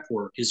the prep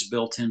work is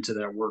built into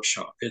that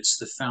workshop. It's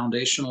the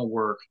foundational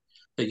work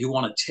that you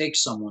want to take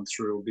someone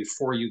through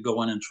before you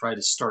go in and try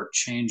to start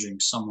changing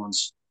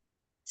someone's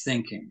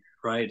thinking,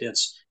 right?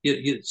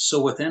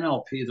 So with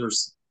NLP,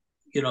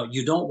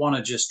 you don't want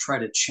to just try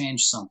to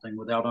change something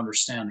without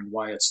understanding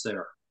why it's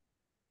there.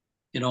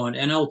 And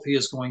NLP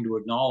is going to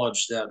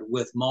acknowledge that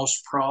with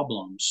most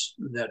problems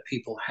that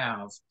people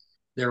have,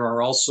 there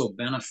are also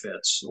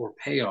benefits or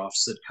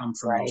payoffs that come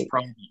from those Right.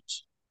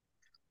 problems.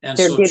 And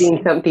They're so,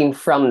 getting something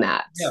from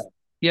that yeah,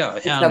 yeah,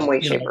 in and some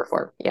way, shape, or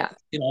form. Yeah.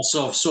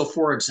 so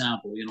for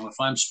example, if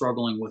I'm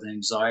struggling with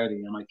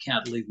anxiety and I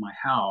can't leave my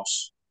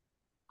house,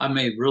 I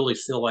may really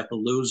feel like a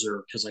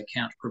loser because I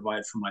can't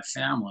provide for my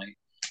family.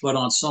 But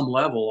on some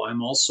level,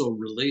 I'm also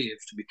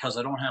relieved because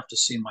I don't have to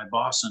see my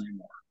boss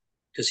anymore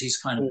because he's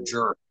kind of a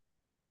jerk.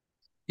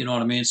 You know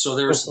what I mean? So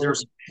Mm-hmm.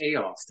 there's a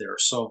payoff there.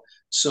 So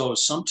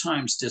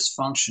sometimes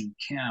dysfunction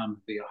can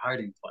be a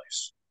hiding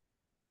place.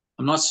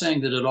 I'm not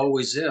saying that it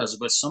always is,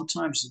 but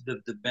sometimes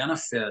the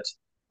benefit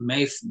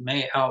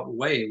may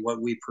outweigh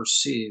what we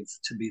perceive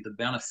to be the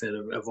benefit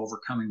of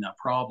overcoming that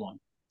problem.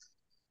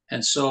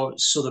 And so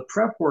the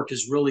prep work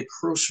is really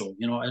crucial,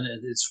 and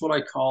it's what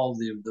I call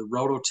the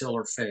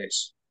rototiller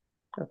phase.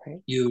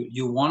 Okay.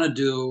 You want to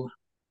do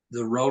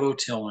the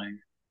rototilling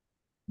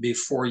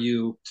before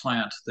you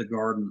plant the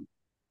garden.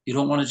 You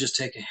don't want to just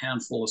take a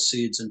handful of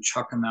seeds and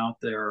chuck them out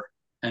there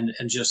and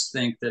just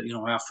think that,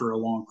 after a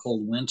long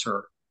cold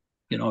winter,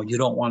 you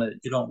don't want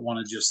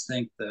to just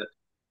think that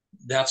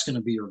that's going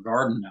to be your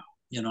garden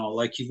now.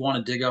 Like you want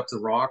to dig up the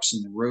rocks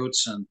and the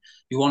roots, and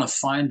you want to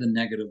find the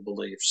negative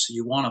beliefs.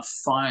 You want to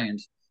find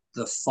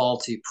the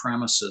faulty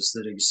premises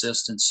that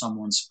exist in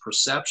someone's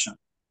perception.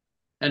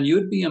 And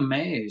you'd be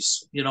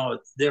amazed,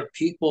 there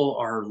people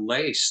are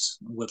laced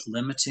with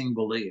limiting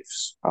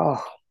beliefs,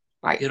 Oh,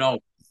 I you know,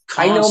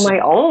 I know concepts, my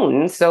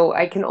own, so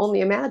I can only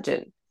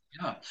imagine.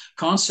 yeah,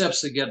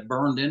 concepts that get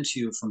burned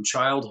into you from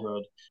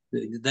childhood.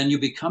 Then you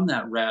become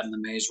that rat in the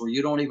maze where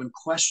you don't even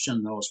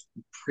question those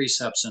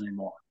precepts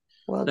anymore.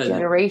 Well, Uh,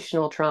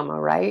 generational trauma,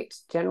 right?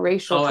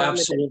 Generational oh, trauma that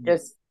absolutely.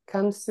 just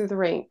comes through the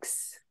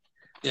ranks.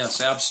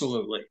 Yes,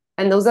 absolutely.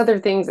 And those other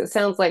things, it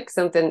sounds like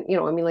something,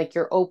 I mean, like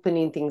you're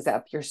opening things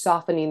up, you're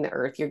softening the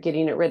earth, you're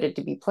getting it ready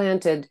to be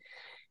planted.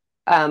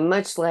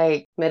 Much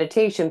like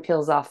meditation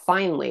peels off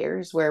fine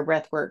layers, where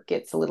breath work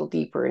gets a little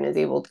deeper and is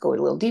able to go a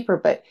little deeper.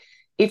 But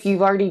if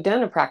you've already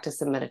done a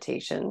practice of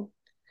meditation,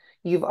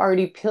 you've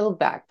already peeled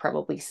back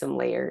probably some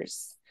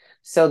layers.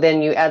 So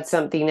then you add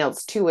something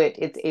else to it,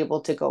 it's able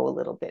to go a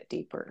little bit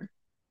deeper.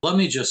 Let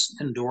me just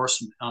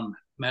endorse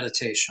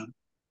meditation.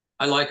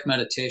 I like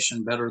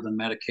meditation better than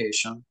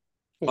medication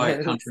by a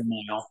Yes. country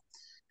mile.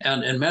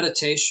 And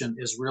meditation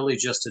is really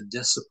just a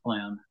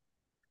discipline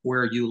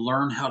where you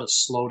learn how to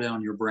slow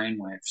down your brain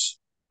waves.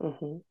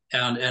 Mm-hmm.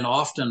 And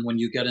often when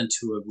you get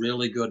into a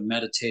really good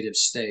meditative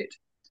state,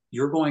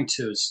 you're going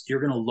to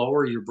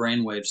lower your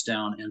brain waves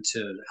down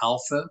into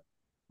alpha,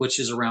 which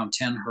is around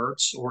 10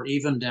 hertz, or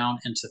even down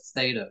into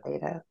theta,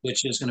 Theta.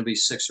 which is going to be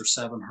 6 or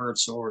 7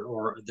 hertz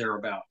or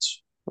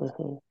thereabouts.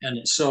 Mm-hmm.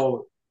 And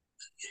so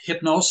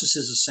hypnosis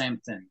is the same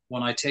thing.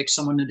 When I take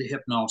someone into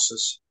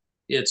hypnosis,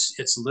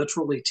 it's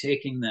literally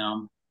taking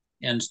them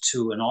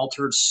into an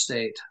altered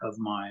state of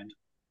mind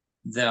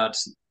that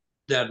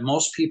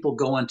most people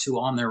go into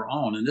on their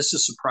own. And this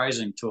is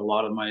surprising to a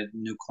lot of my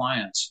new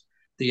clients.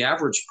 The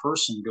average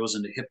person goes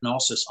into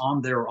hypnosis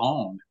on their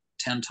own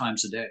 10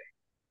 times a day.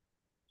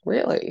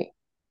 Really?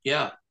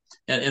 Yeah.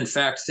 And in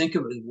fact, think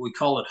of it, we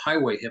call it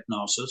highway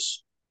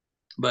hypnosis,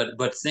 but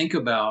think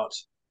about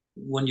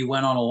when you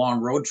went on a long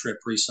road trip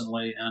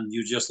recently and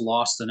you just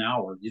lost an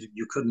hour.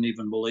 You couldn't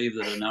even believe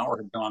that an hour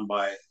had gone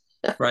by,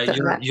 right?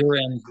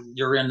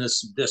 You're in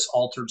this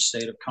altered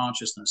state of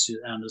consciousness,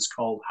 and it's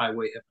called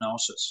highway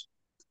hypnosis.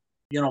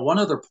 One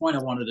other point I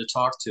wanted to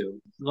talk to.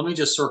 Let me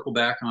just circle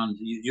back on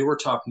you were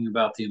talking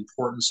about the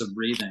importance of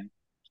breathing.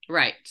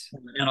 Right.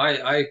 And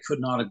I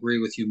could not agree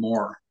with you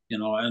more,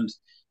 and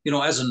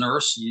as a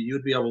nurse,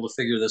 you'd be able to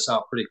figure this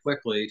out pretty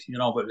quickly,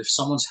 but if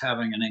someone's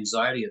having an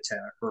anxiety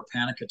attack or a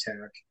panic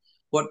attack,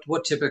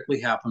 what typically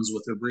happens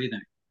with their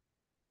breathing?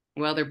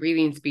 Well, their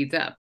breathing speeds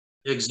up.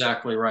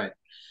 Exactly right.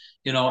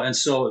 And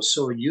so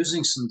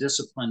using some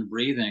disciplined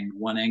breathing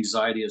when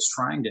anxiety is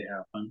trying to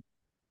happen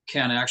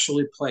can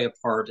actually play a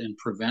part in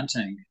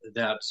preventing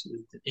that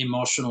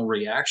emotional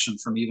reaction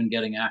from even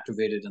getting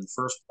activated in the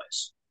first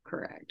place.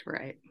 Correct.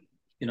 Right.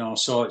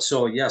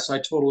 So yes, I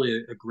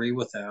totally agree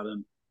with that.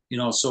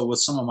 And so with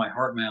some of my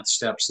heart math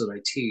steps that I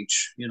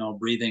teach,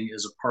 breathing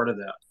is a part of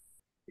that.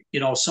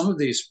 some of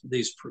these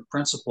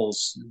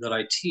principles that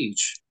I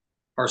teach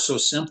are so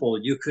simple.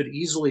 You could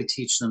easily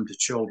teach them to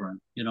children,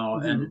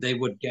 and they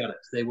would get it.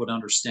 They would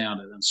understand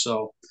it. And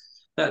so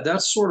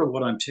that's sort of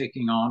what I'm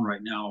taking on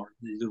right now.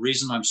 The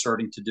reason I'm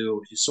starting to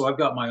do, so I've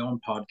got my own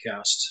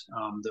podcast.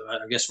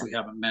 I guess we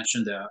haven't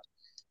mentioned that.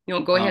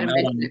 Go ahead and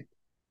mention it.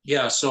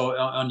 Yeah, so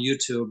on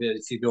YouTube,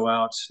 if you go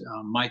out,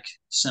 Mike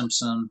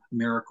Simpson,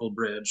 Miracle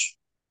Bridge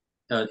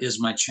is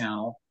my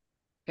channel.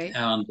 Okay.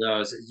 And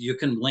you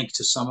can link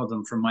to some of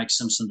them from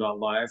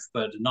MikeSimpson.live,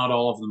 but not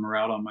all of them are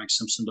out on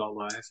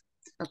MikeSimpson.live.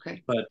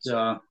 Okay. But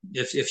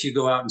if you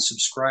go out and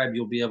subscribe,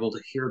 you'll be able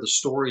to hear the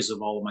stories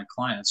of all of my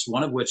clients.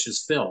 One of which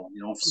is Phil.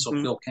 So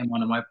Phil came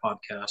onto my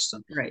podcast,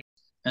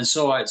 and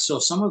so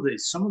some of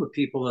the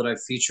people that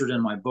I've featured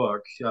in my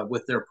book,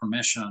 with their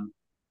permission,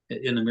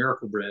 in the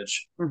Miracle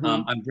Bridge,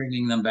 I'm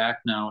bringing them back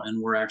now,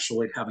 and we're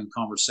actually having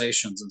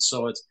conversations, and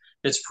so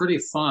it's pretty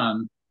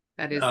fun.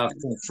 That is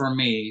for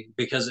me,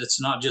 because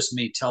it's not just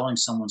me telling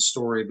someone's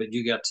story, but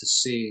you get to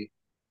see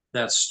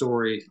that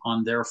story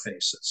on their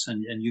faces,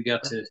 and you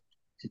get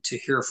to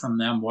hear from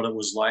them what it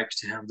was like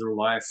to have their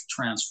life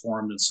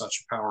transformed in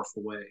such a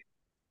powerful way.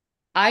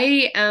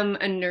 I am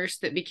a nurse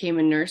that became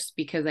a nurse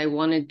because I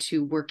wanted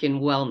to work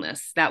in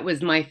wellness. That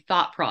was my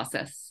thought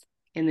process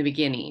in the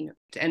beginning,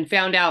 and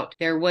found out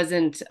there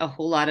wasn't a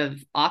whole lot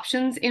of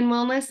options in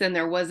wellness, and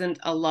there wasn't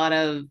a lot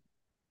of,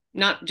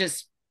 not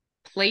just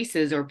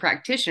places or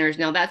practitioners.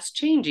 Now that's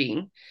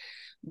changing,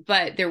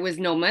 but there was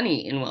no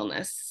money in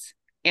wellness,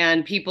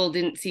 and people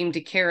didn't seem to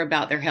care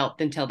about their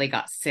health until they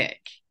got sick.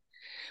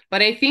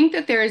 But I think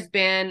that there has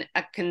been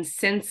a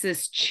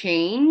consensus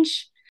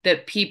change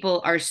that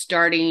people are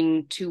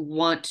starting to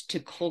want to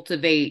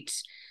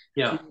cultivate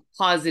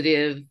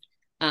positive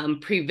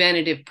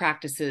preventative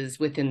practices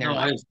within their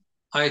lives.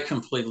 I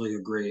completely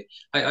agree.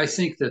 I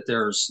think that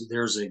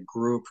there's a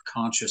group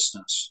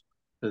consciousness,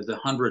 the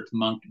hundred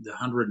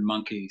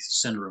monkey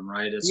syndrome,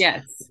 right?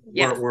 Yes.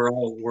 We're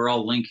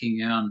all linking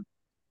in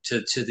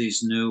to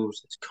these new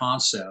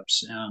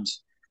concepts, and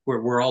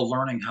we're all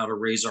learning how to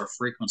raise our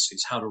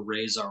frequencies, how to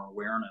raise our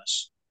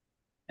awareness,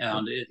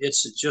 and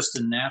it's just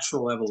a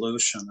natural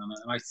evolution.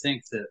 And I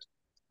think that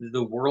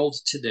the world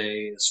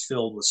today is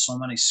filled with so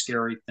many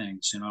scary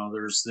things.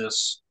 There's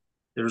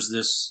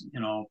this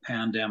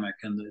pandemic,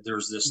 and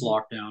there's this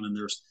lockdown, and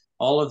there's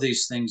all of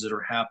these things that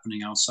are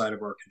happening outside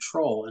of our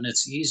control, and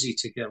it's easy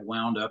to get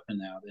wound up in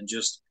that and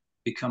just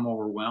become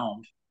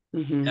overwhelmed.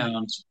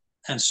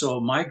 And so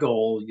my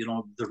goal,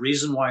 the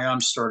reason why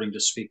I'm starting to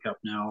speak up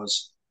now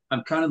is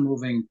I'm kind of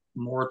moving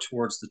more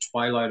towards the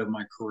twilight of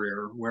my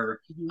career, where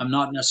I'm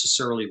not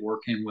necessarily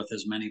working with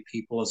as many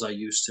people as I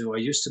used to. I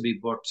used to be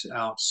booked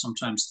out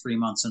sometimes 3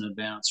 months in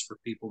advance for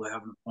people to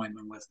have an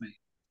appointment with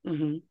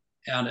me.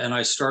 And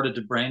I started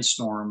to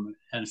brainstorm.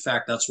 In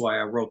fact, that's why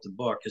I wrote the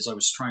book, is I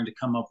was trying to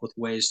come up with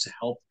ways to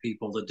help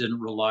people that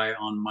didn't rely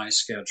on my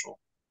schedule.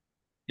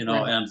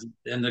 And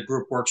in the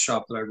group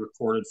workshop that I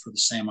recorded for the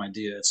same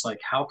idea, it's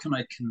like, how can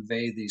I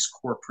convey these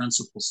core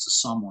principles to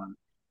someone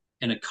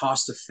in a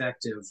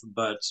cost-effective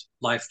but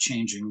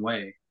life-changing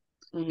way,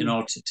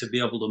 to be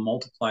able to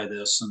multiply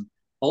this. And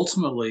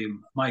ultimately,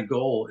 my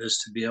goal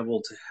is to be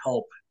able to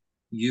help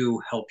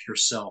you help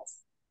yourself.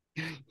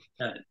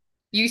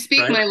 You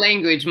speak my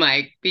language,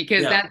 Mike,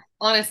 because that's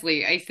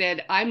honestly, I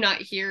said, I'm not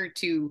here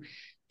to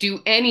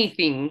do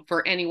anything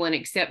for anyone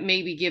except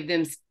maybe give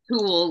them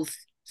tools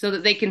so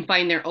that they can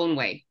find their own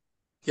way.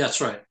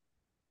 That's right.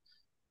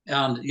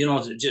 And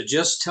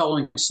just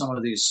telling some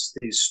of these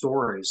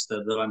stories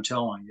that I'm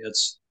telling,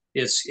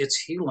 it's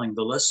healing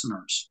the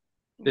listeners,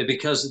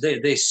 because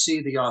they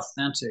see the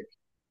authentic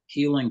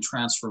healing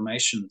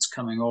transformation that's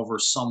coming over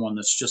someone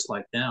that's just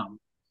like them,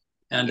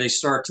 and they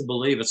start to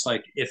believe, it's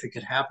like, if it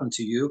could happen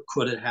to you,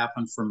 could it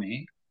happen for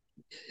me?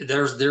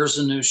 There's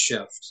a new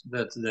shift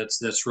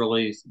that's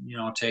really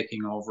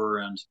taking over,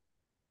 and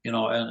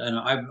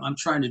I'm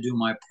trying to do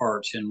my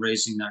part in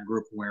raising that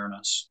group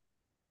awareness.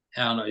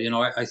 And,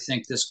 I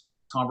think this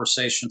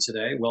conversation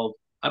today, well,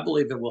 I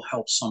believe it will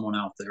help someone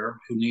out there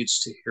who needs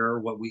to hear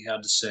what we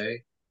had to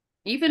say.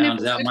 Even if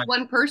it's just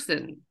one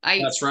person.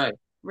 That's right.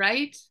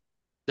 Right?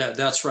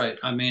 That's right.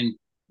 I mean,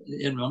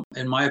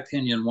 in my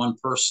opinion, one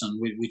person,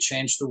 we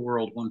change the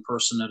world one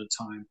person at a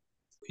time.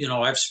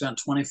 I've spent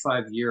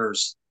 25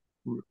 years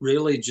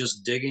really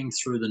just digging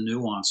through the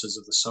nuances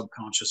of the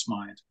subconscious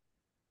mind.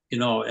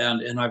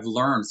 And I've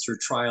learned through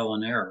trial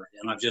and error,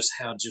 and I've just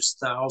had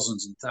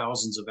thousands and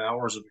thousands of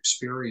hours of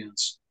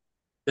experience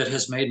that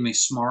has made me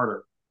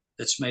smarter.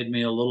 It's made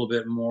me a little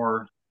bit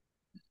more,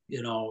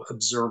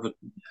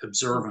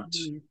 observant.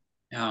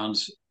 And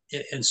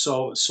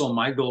so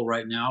my goal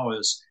right now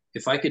is,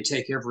 if I could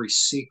take every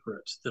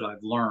secret that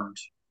I've learned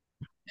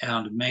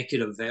and make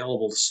it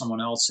available to someone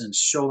else and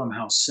show them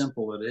how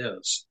simple it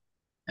is,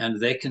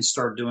 and they can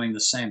start doing the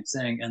same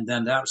thing, and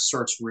then that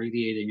starts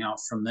radiating out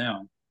from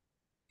them.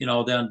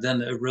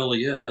 Then it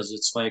really is.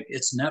 It's like,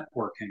 it's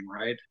networking,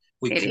 right?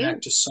 We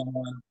connect to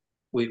someone,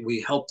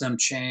 we help them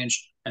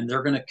change, and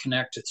they're going to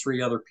connect to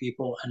 3 other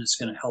people, and it's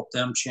going to help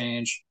them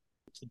change.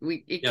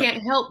 It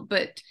can't help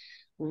but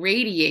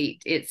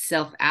radiate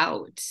itself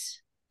out.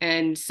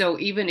 And so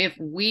even if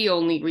we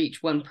only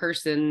reach one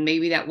person,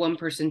 maybe that one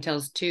person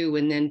tells two,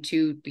 and then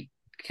two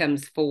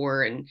becomes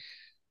four. And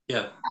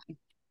yeah,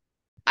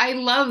 I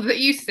love that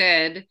you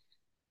said,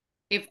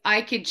 if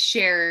I could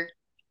share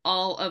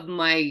all of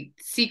my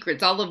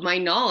secrets, all of my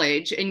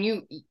knowledge,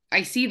 and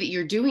I see that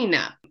you're doing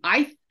that.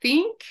 I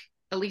think,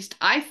 at least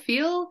I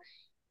feel,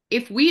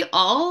 if we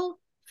all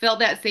felt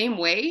that same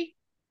way,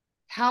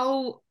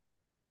 how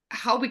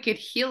we could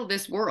heal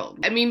this world.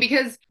 I mean,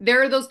 because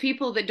there are those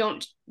people that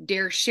don't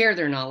dare share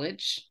their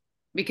knowledge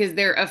because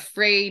they're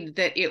afraid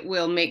that it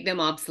will make them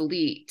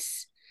obsolete.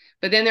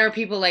 But then there are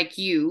people like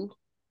you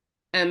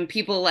and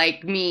people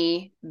like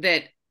me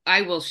that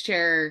I will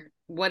share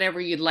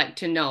whatever you'd like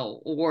to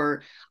know,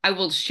 or I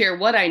will share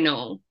what I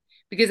know,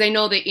 because I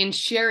know that in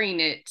sharing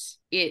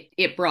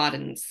it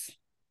broadens.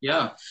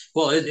 yeah.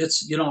 Well,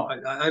 it's,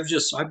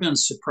 I've been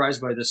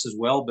surprised by this as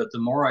well, but the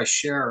more I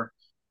share,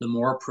 the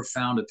more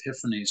profound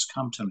epiphanies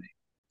come to me.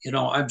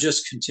 I'm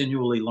just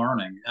continually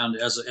learning. And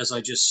as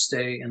I just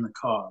stay in the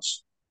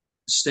cause,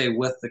 stay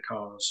with the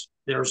cause,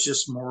 there's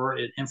just more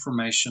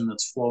information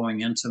that's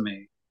flowing into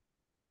me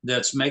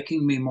that's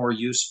making me more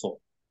useful.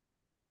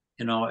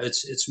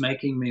 It's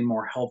making me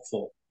more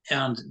helpful.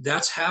 And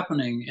that's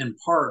happening in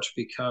part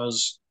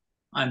because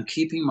I'm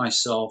keeping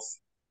myself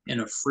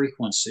in a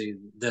frequency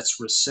that's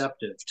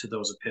receptive to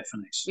those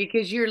epiphanies.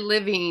 Because you're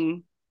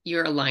living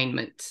your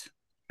alignment.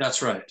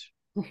 That's right.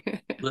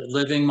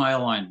 Living my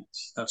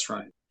alignments. That's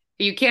right.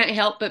 You can't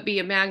help but be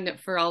a magnet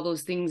for all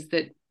those things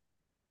that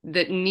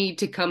need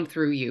to come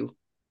through you.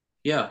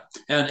 Yeah.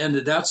 And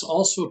that's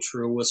also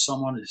true with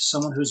someone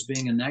who's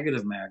being a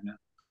negative magnet.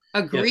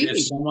 Agreed.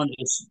 If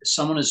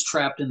someone is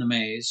trapped in the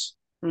maze,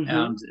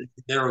 and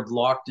they're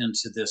locked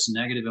into this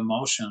negative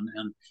emotion,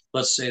 and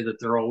let's say that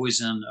they're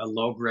always in a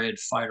low grade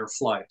fight or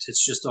flight,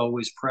 it's just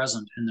always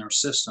present in their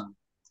system,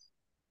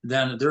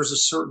 then there's a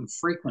certain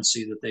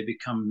frequency that they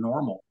become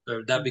normal.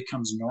 That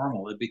becomes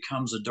normal. It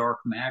becomes a dark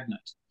magnet.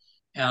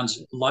 And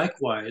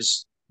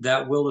likewise,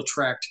 that will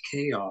attract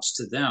chaos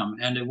to them,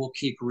 and it will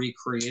keep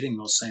recreating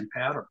those same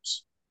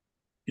patterns.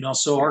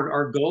 So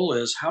our goal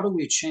is, how do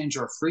we change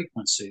our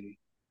frequency?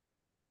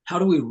 How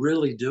do we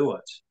really do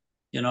it?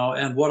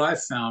 And what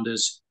I've found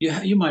is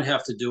you might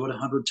have to do it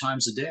 100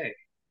 times a day.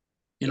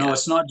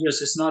 It's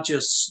not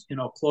just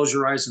close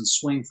your eyes and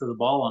swing for the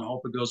ball and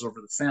hope it goes over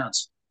the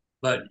fence.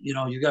 But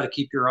you got to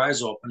keep your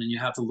eyes open, and you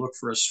have to look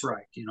for a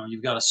strike.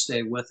 You've got to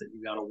stay with it.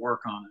 You got to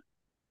work on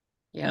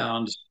it.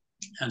 Yeah.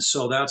 And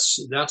so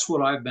that's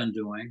what I've been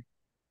doing,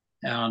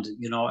 and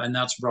and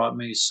that's brought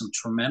me some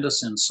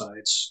tremendous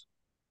insights,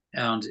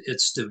 and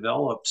it's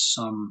developed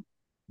some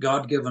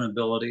God-given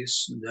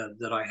abilities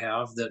that I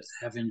have that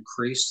have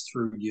increased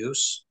through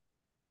use.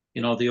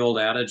 The old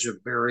adage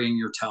of burying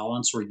your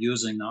talents or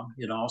using them.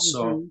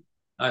 So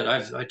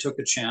I took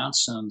a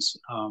chance, and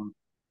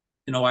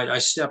I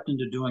stepped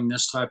into doing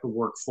this type of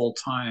work full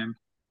time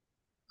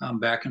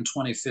back in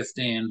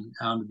 2015.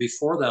 And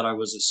before that, I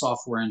was a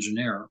software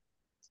engineer.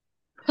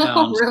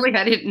 Oh, really?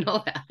 I didn't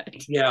know that.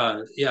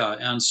 Yeah.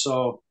 And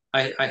so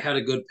I had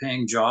a good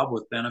paying job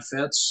with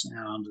benefits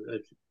and a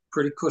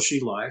pretty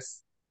cushy life.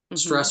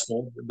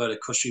 Stressful, but a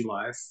cushy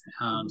life.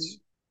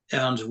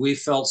 And we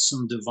felt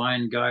some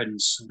divine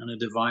guidance and a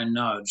divine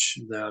nudge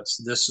that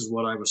this is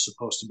what I was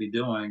supposed to be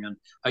doing. And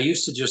I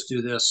used to just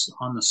do this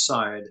on the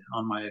side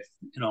on my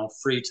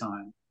free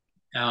time.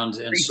 And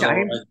free so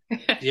time.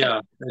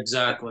 Yeah,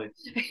 exactly.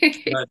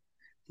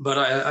 but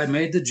I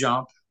made the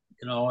jump,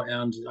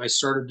 and I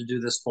started to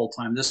do this full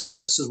time. This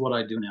is what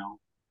I do now.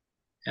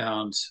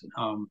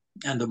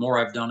 And the more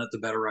I've done it, the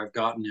better I've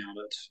gotten at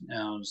it.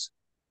 And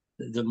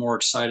the more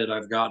excited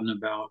I've gotten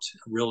about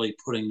really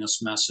putting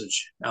this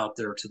message out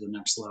there to the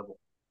next level.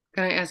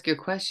 Can I ask you a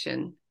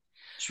question?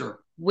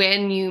 Sure.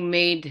 When you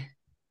made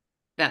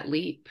that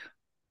leap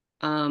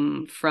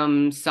from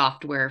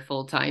software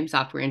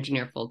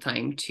engineer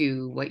full-time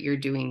to what you're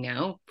doing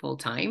now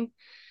full-time,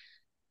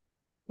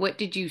 what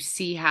did you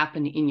see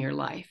happen in your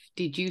life?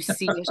 Did you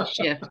see a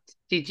shift?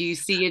 Did you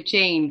see a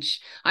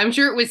change? I'm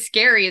sure it was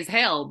scary as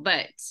hell,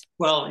 but.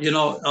 Well,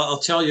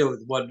 I'll tell you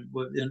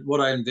what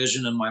I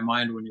envisioned in my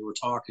mind when you were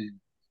talking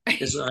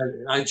is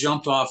I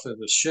jumped off of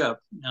a ship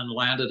and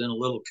landed in a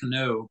little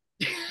canoe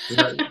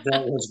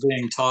that was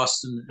being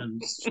tossed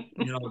and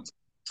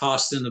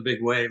tossed in the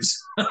big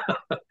waves,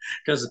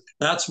 because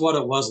that's what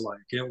it was like.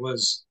 It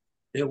was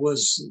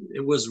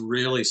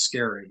really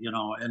scary,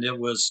 and it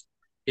was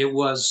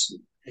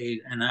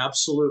an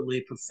absolute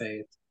leap of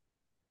faith.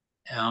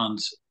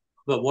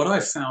 But what I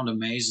found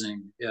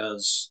amazing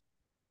is,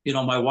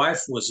 my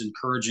wife was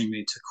encouraging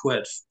me to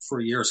quit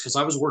for years because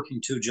I was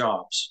working 2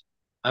 jobs.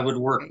 I would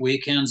work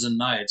weekends and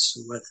nights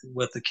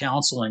with the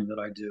counseling that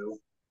I do,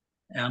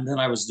 and then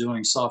I was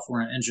doing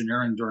software and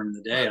engineering during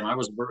the day. And I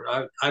was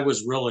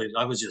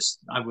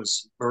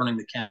burning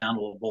the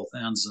candle at both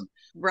ends, and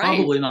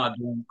probably not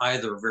doing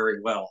either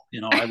very well.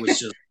 I was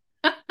just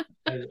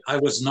I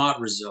was not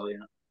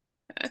resilient.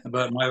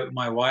 But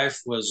my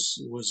wife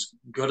was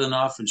good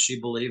enough, and she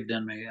believed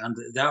in me, and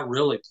that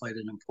really played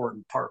an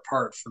important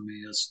part for me.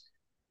 Is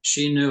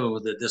she knew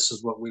that this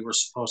is what we were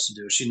supposed to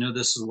do. She knew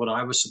this is what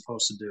I was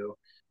supposed to do,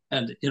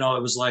 and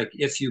it was like,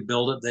 if you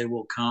build it, they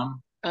will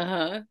come.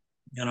 Uh-huh.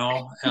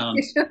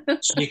 And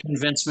she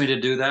convinced me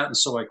to do that, and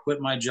so I quit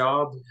my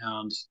job,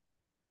 and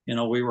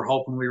we were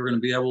hoping we were going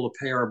to be able to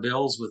pay our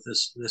bills with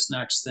this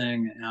next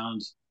thing,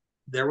 and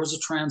there was a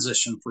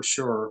transition for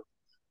sure,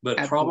 but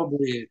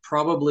Absolutely.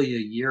 probably a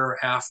year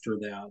after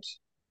that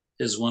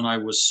is when I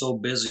was so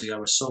busy, I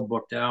was so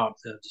booked out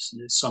that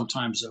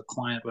sometimes a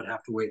client would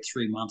have to wait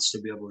 3 months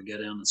to be able to get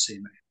in and see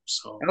me.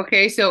 So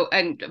Okay, so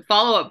and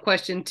follow-up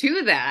question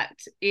to that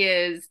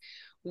is,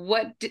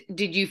 what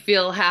did you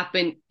feel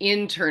happen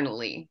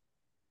internally?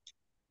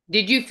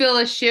 Did you feel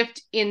a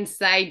shift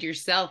inside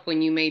yourself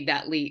when you made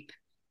that leap?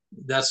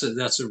 that's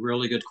a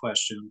really good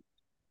question.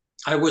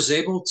 I was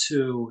able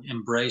to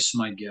embrace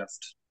my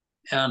gift.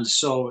 And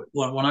so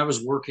when I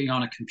was working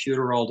on a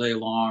computer all day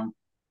long,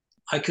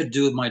 I could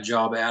do my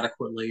job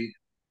adequately.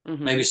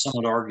 Mm-hmm. Maybe some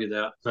would argue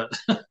that, but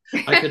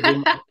I could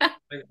do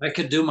I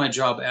could do my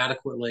job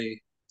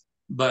adequately.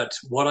 But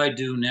what I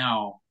do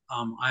now,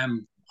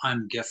 I'm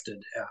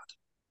gifted at,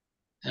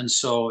 and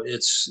so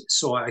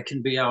I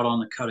can be out on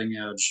the cutting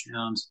edge.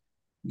 And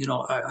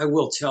I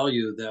will tell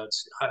you that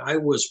I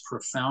was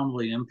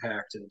profoundly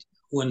impacted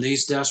when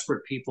these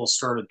desperate people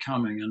started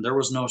coming, and there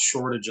was no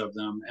shortage of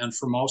them. And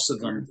for most of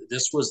them,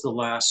 this was the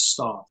last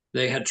stop.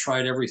 They had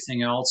tried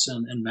everything else,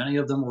 and many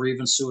of them were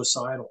even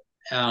suicidal.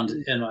 And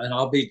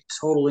I'll be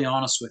totally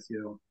honest with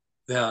you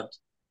that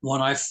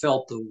when I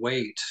felt the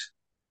weight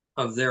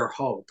of their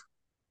hope,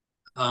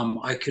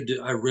 I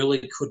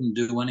really couldn't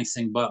do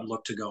anything but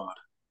look to God.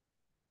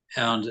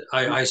 And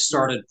I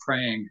started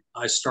praying.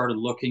 I started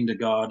looking to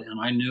God, and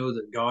I knew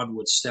that God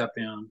would step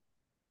in.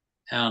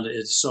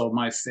 And so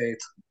my faith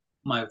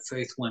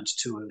went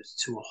to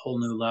a whole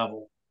new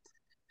level.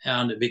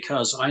 And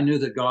because I knew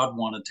that God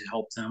wanted to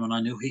help them, and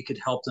I knew He could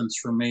help them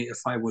through me if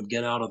I would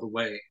get out of the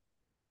way.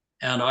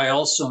 And I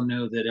also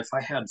knew that if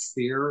I had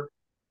fear,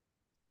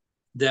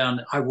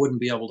 then I wouldn't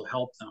be able to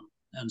help them.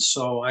 And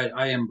so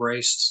I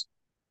embraced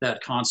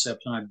that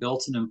concept, and I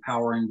built an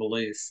empowering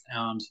belief.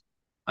 And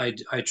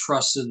I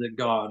trusted that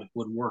God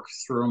would work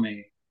through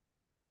me.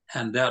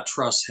 And that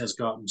trust has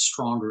gotten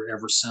stronger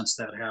ever since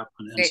that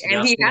happened. And so And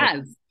that's he what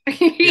has. yeah,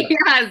 He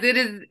has. It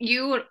is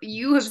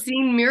you have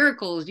seen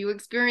miracles. You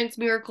experience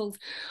miracles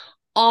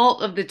all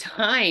of the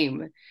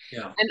time.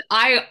 yeah, And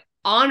I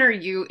honor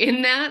you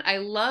in that. I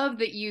love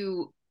that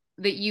you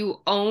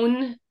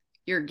own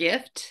your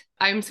gift.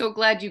 I'm so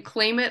glad you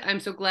claim it. I'm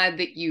so glad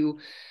that you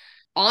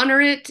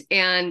honor it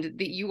and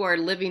that you are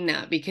living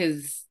that,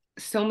 because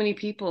so many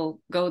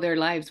people go their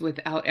lives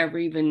without ever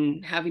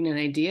even having an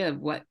idea of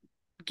what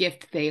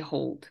gift they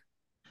hold.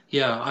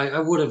 yeah. I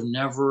would have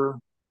never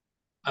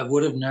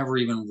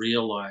even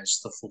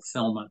realized the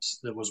fulfillment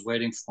that was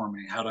waiting for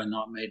me had I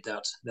not made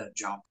that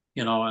jump.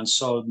 And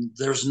so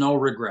there's no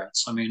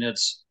regrets. I mean,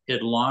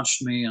 it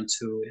launched me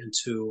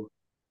into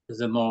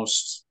the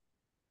most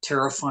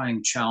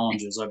terrifying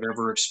challenges I've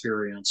ever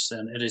experienced,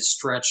 and it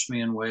stretched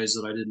me in ways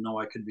that I didn't know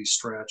I could be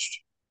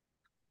stretched.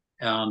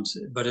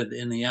 But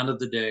in the end of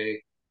the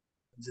day,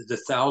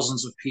 the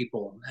thousands of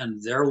people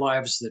and their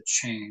lives that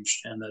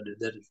changed, and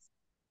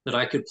that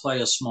I could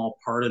play a small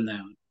part in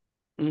that,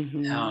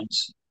 Mm-hmm. and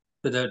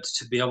that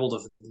to be able to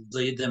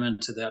lead them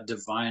into that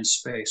divine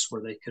space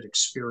where they could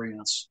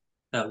experience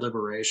that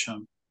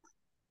liberation.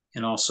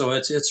 So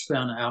it's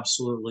been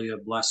absolutely a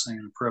blessing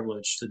and a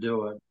privilege to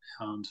do it.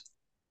 And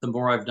the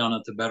more I've done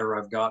it, the better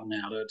I've gotten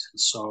at it. And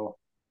so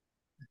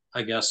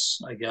I guess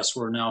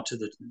we're now to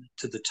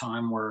the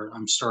time where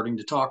I'm starting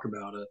to talk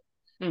about it,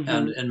 and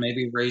Mm-hmm.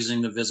 maybe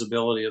raising the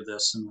visibility of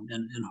this, and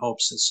in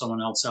hopes that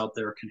someone else out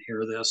there can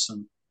hear this,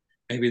 and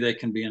maybe they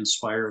can be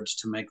inspired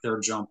to make their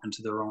jump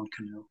into their own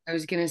canoe. I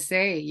was gonna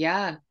say,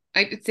 yeah.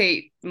 I could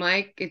say,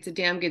 Mike, it's a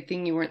damn good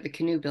thing you weren't the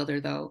canoe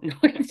builder, though. No,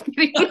 I'm just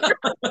kidding.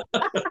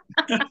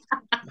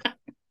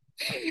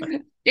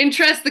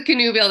 Entrust the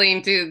canoe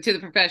building to the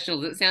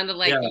professionals. It sounded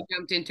like Yeah, you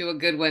jumped into a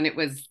good one. yeah,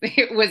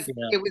 It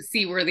was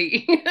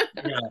seaworthy.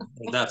 yeah.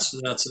 That's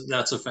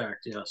a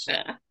fact. Yes.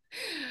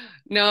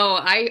 No,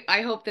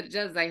 I hope that it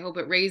does. I hope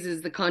it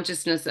raises the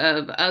consciousness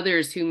of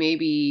others who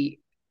maybe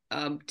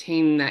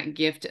obtain that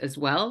gift as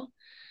well,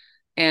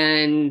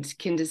 and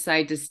can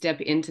decide to step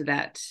into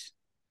that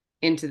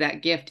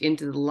gift,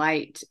 into the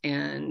light,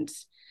 and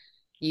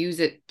use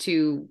it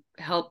to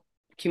help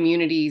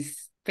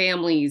communities,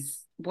 families,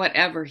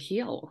 whatever,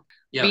 heal.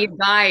 Be Yeah. a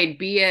guide,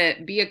 be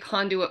a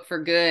conduit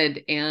for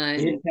good, Be and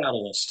a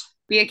catalyst.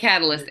 be a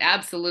catalyst.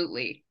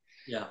 Absolutely.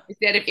 Yeah.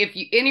 That if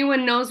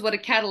anyone knows what a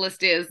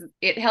catalyst is,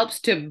 it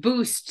helps to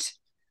boost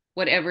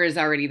whatever is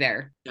already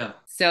there. Yeah.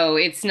 So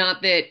it's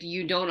not that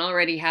you don't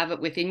already have it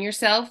within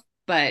yourself,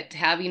 but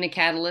having a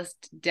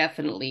catalyst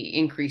definitely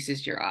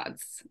increases your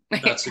odds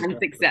That's and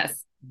exactly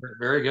success.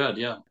 very good.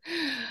 Yeah.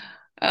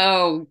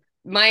 Oh,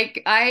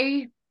 Mike,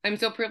 I I'm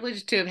so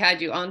privileged to have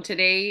had you on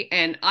today,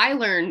 and I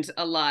learned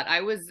a lot.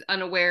 I was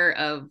unaware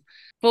of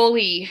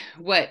fully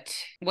what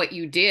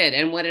you did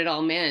and what it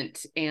all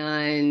meant,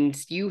 and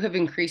you have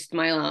increased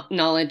my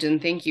knowledge,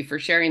 and thank you for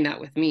sharing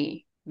that with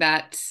me.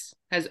 That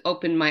has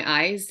opened my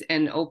eyes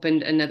and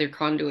opened another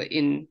conduit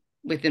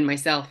within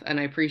myself,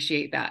 and I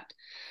appreciate that.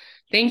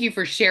 Thank you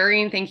for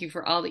sharing. Thank you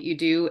for all that you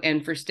do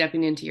and for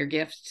stepping into your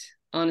gift,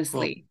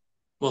 honestly.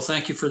 Well,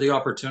 thank you for the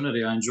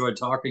opportunity. I enjoyed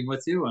talking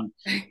with you, and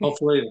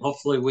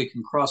hopefully we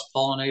can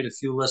cross-pollinate a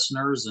few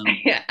listeners. And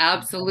yeah,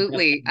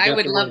 absolutely. I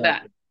would love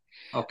that.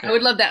 Okay. I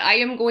would love that. I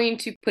am going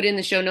to put in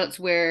the show notes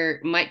where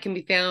Mike can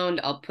be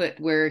found. I'll put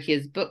where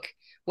his book,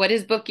 what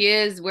his book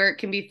is, where it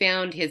can be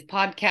found, his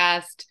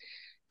podcast,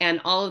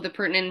 and all of the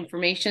pertinent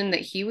information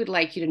that he would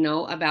like you to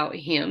know about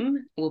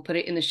him. We'll put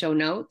it in the show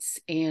notes.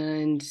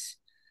 And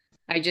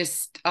I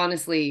just,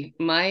 honestly,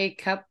 my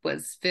cup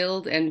was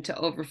filled and to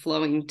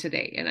overflowing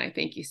today. And I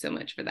thank you so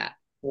much for that.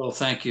 Well,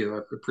 thank you. I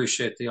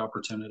appreciate the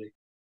opportunity.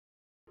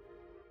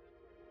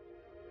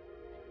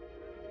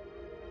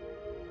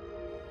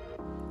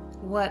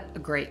 What a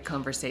great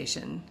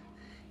conversation.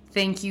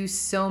 Thank you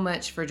so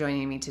much for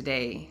joining me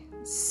today.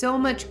 So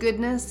much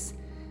goodness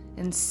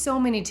and so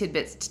many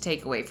tidbits to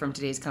take away from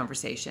today's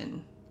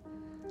conversation.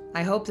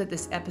 I hope that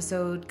this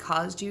episode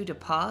caused you to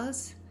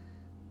pause,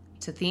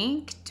 to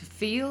think, to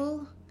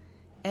feel,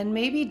 and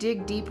maybe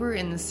dig deeper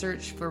in the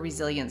search for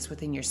resilience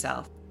within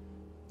yourself.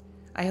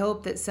 I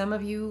hope that some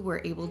of you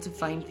were able to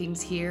find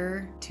things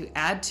here to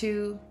add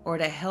to or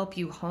to help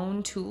you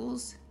hone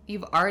tools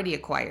you've already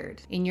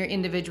acquired in your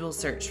individual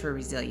search for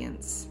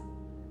resilience.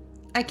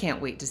 I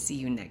can't wait to see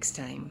you next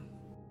time.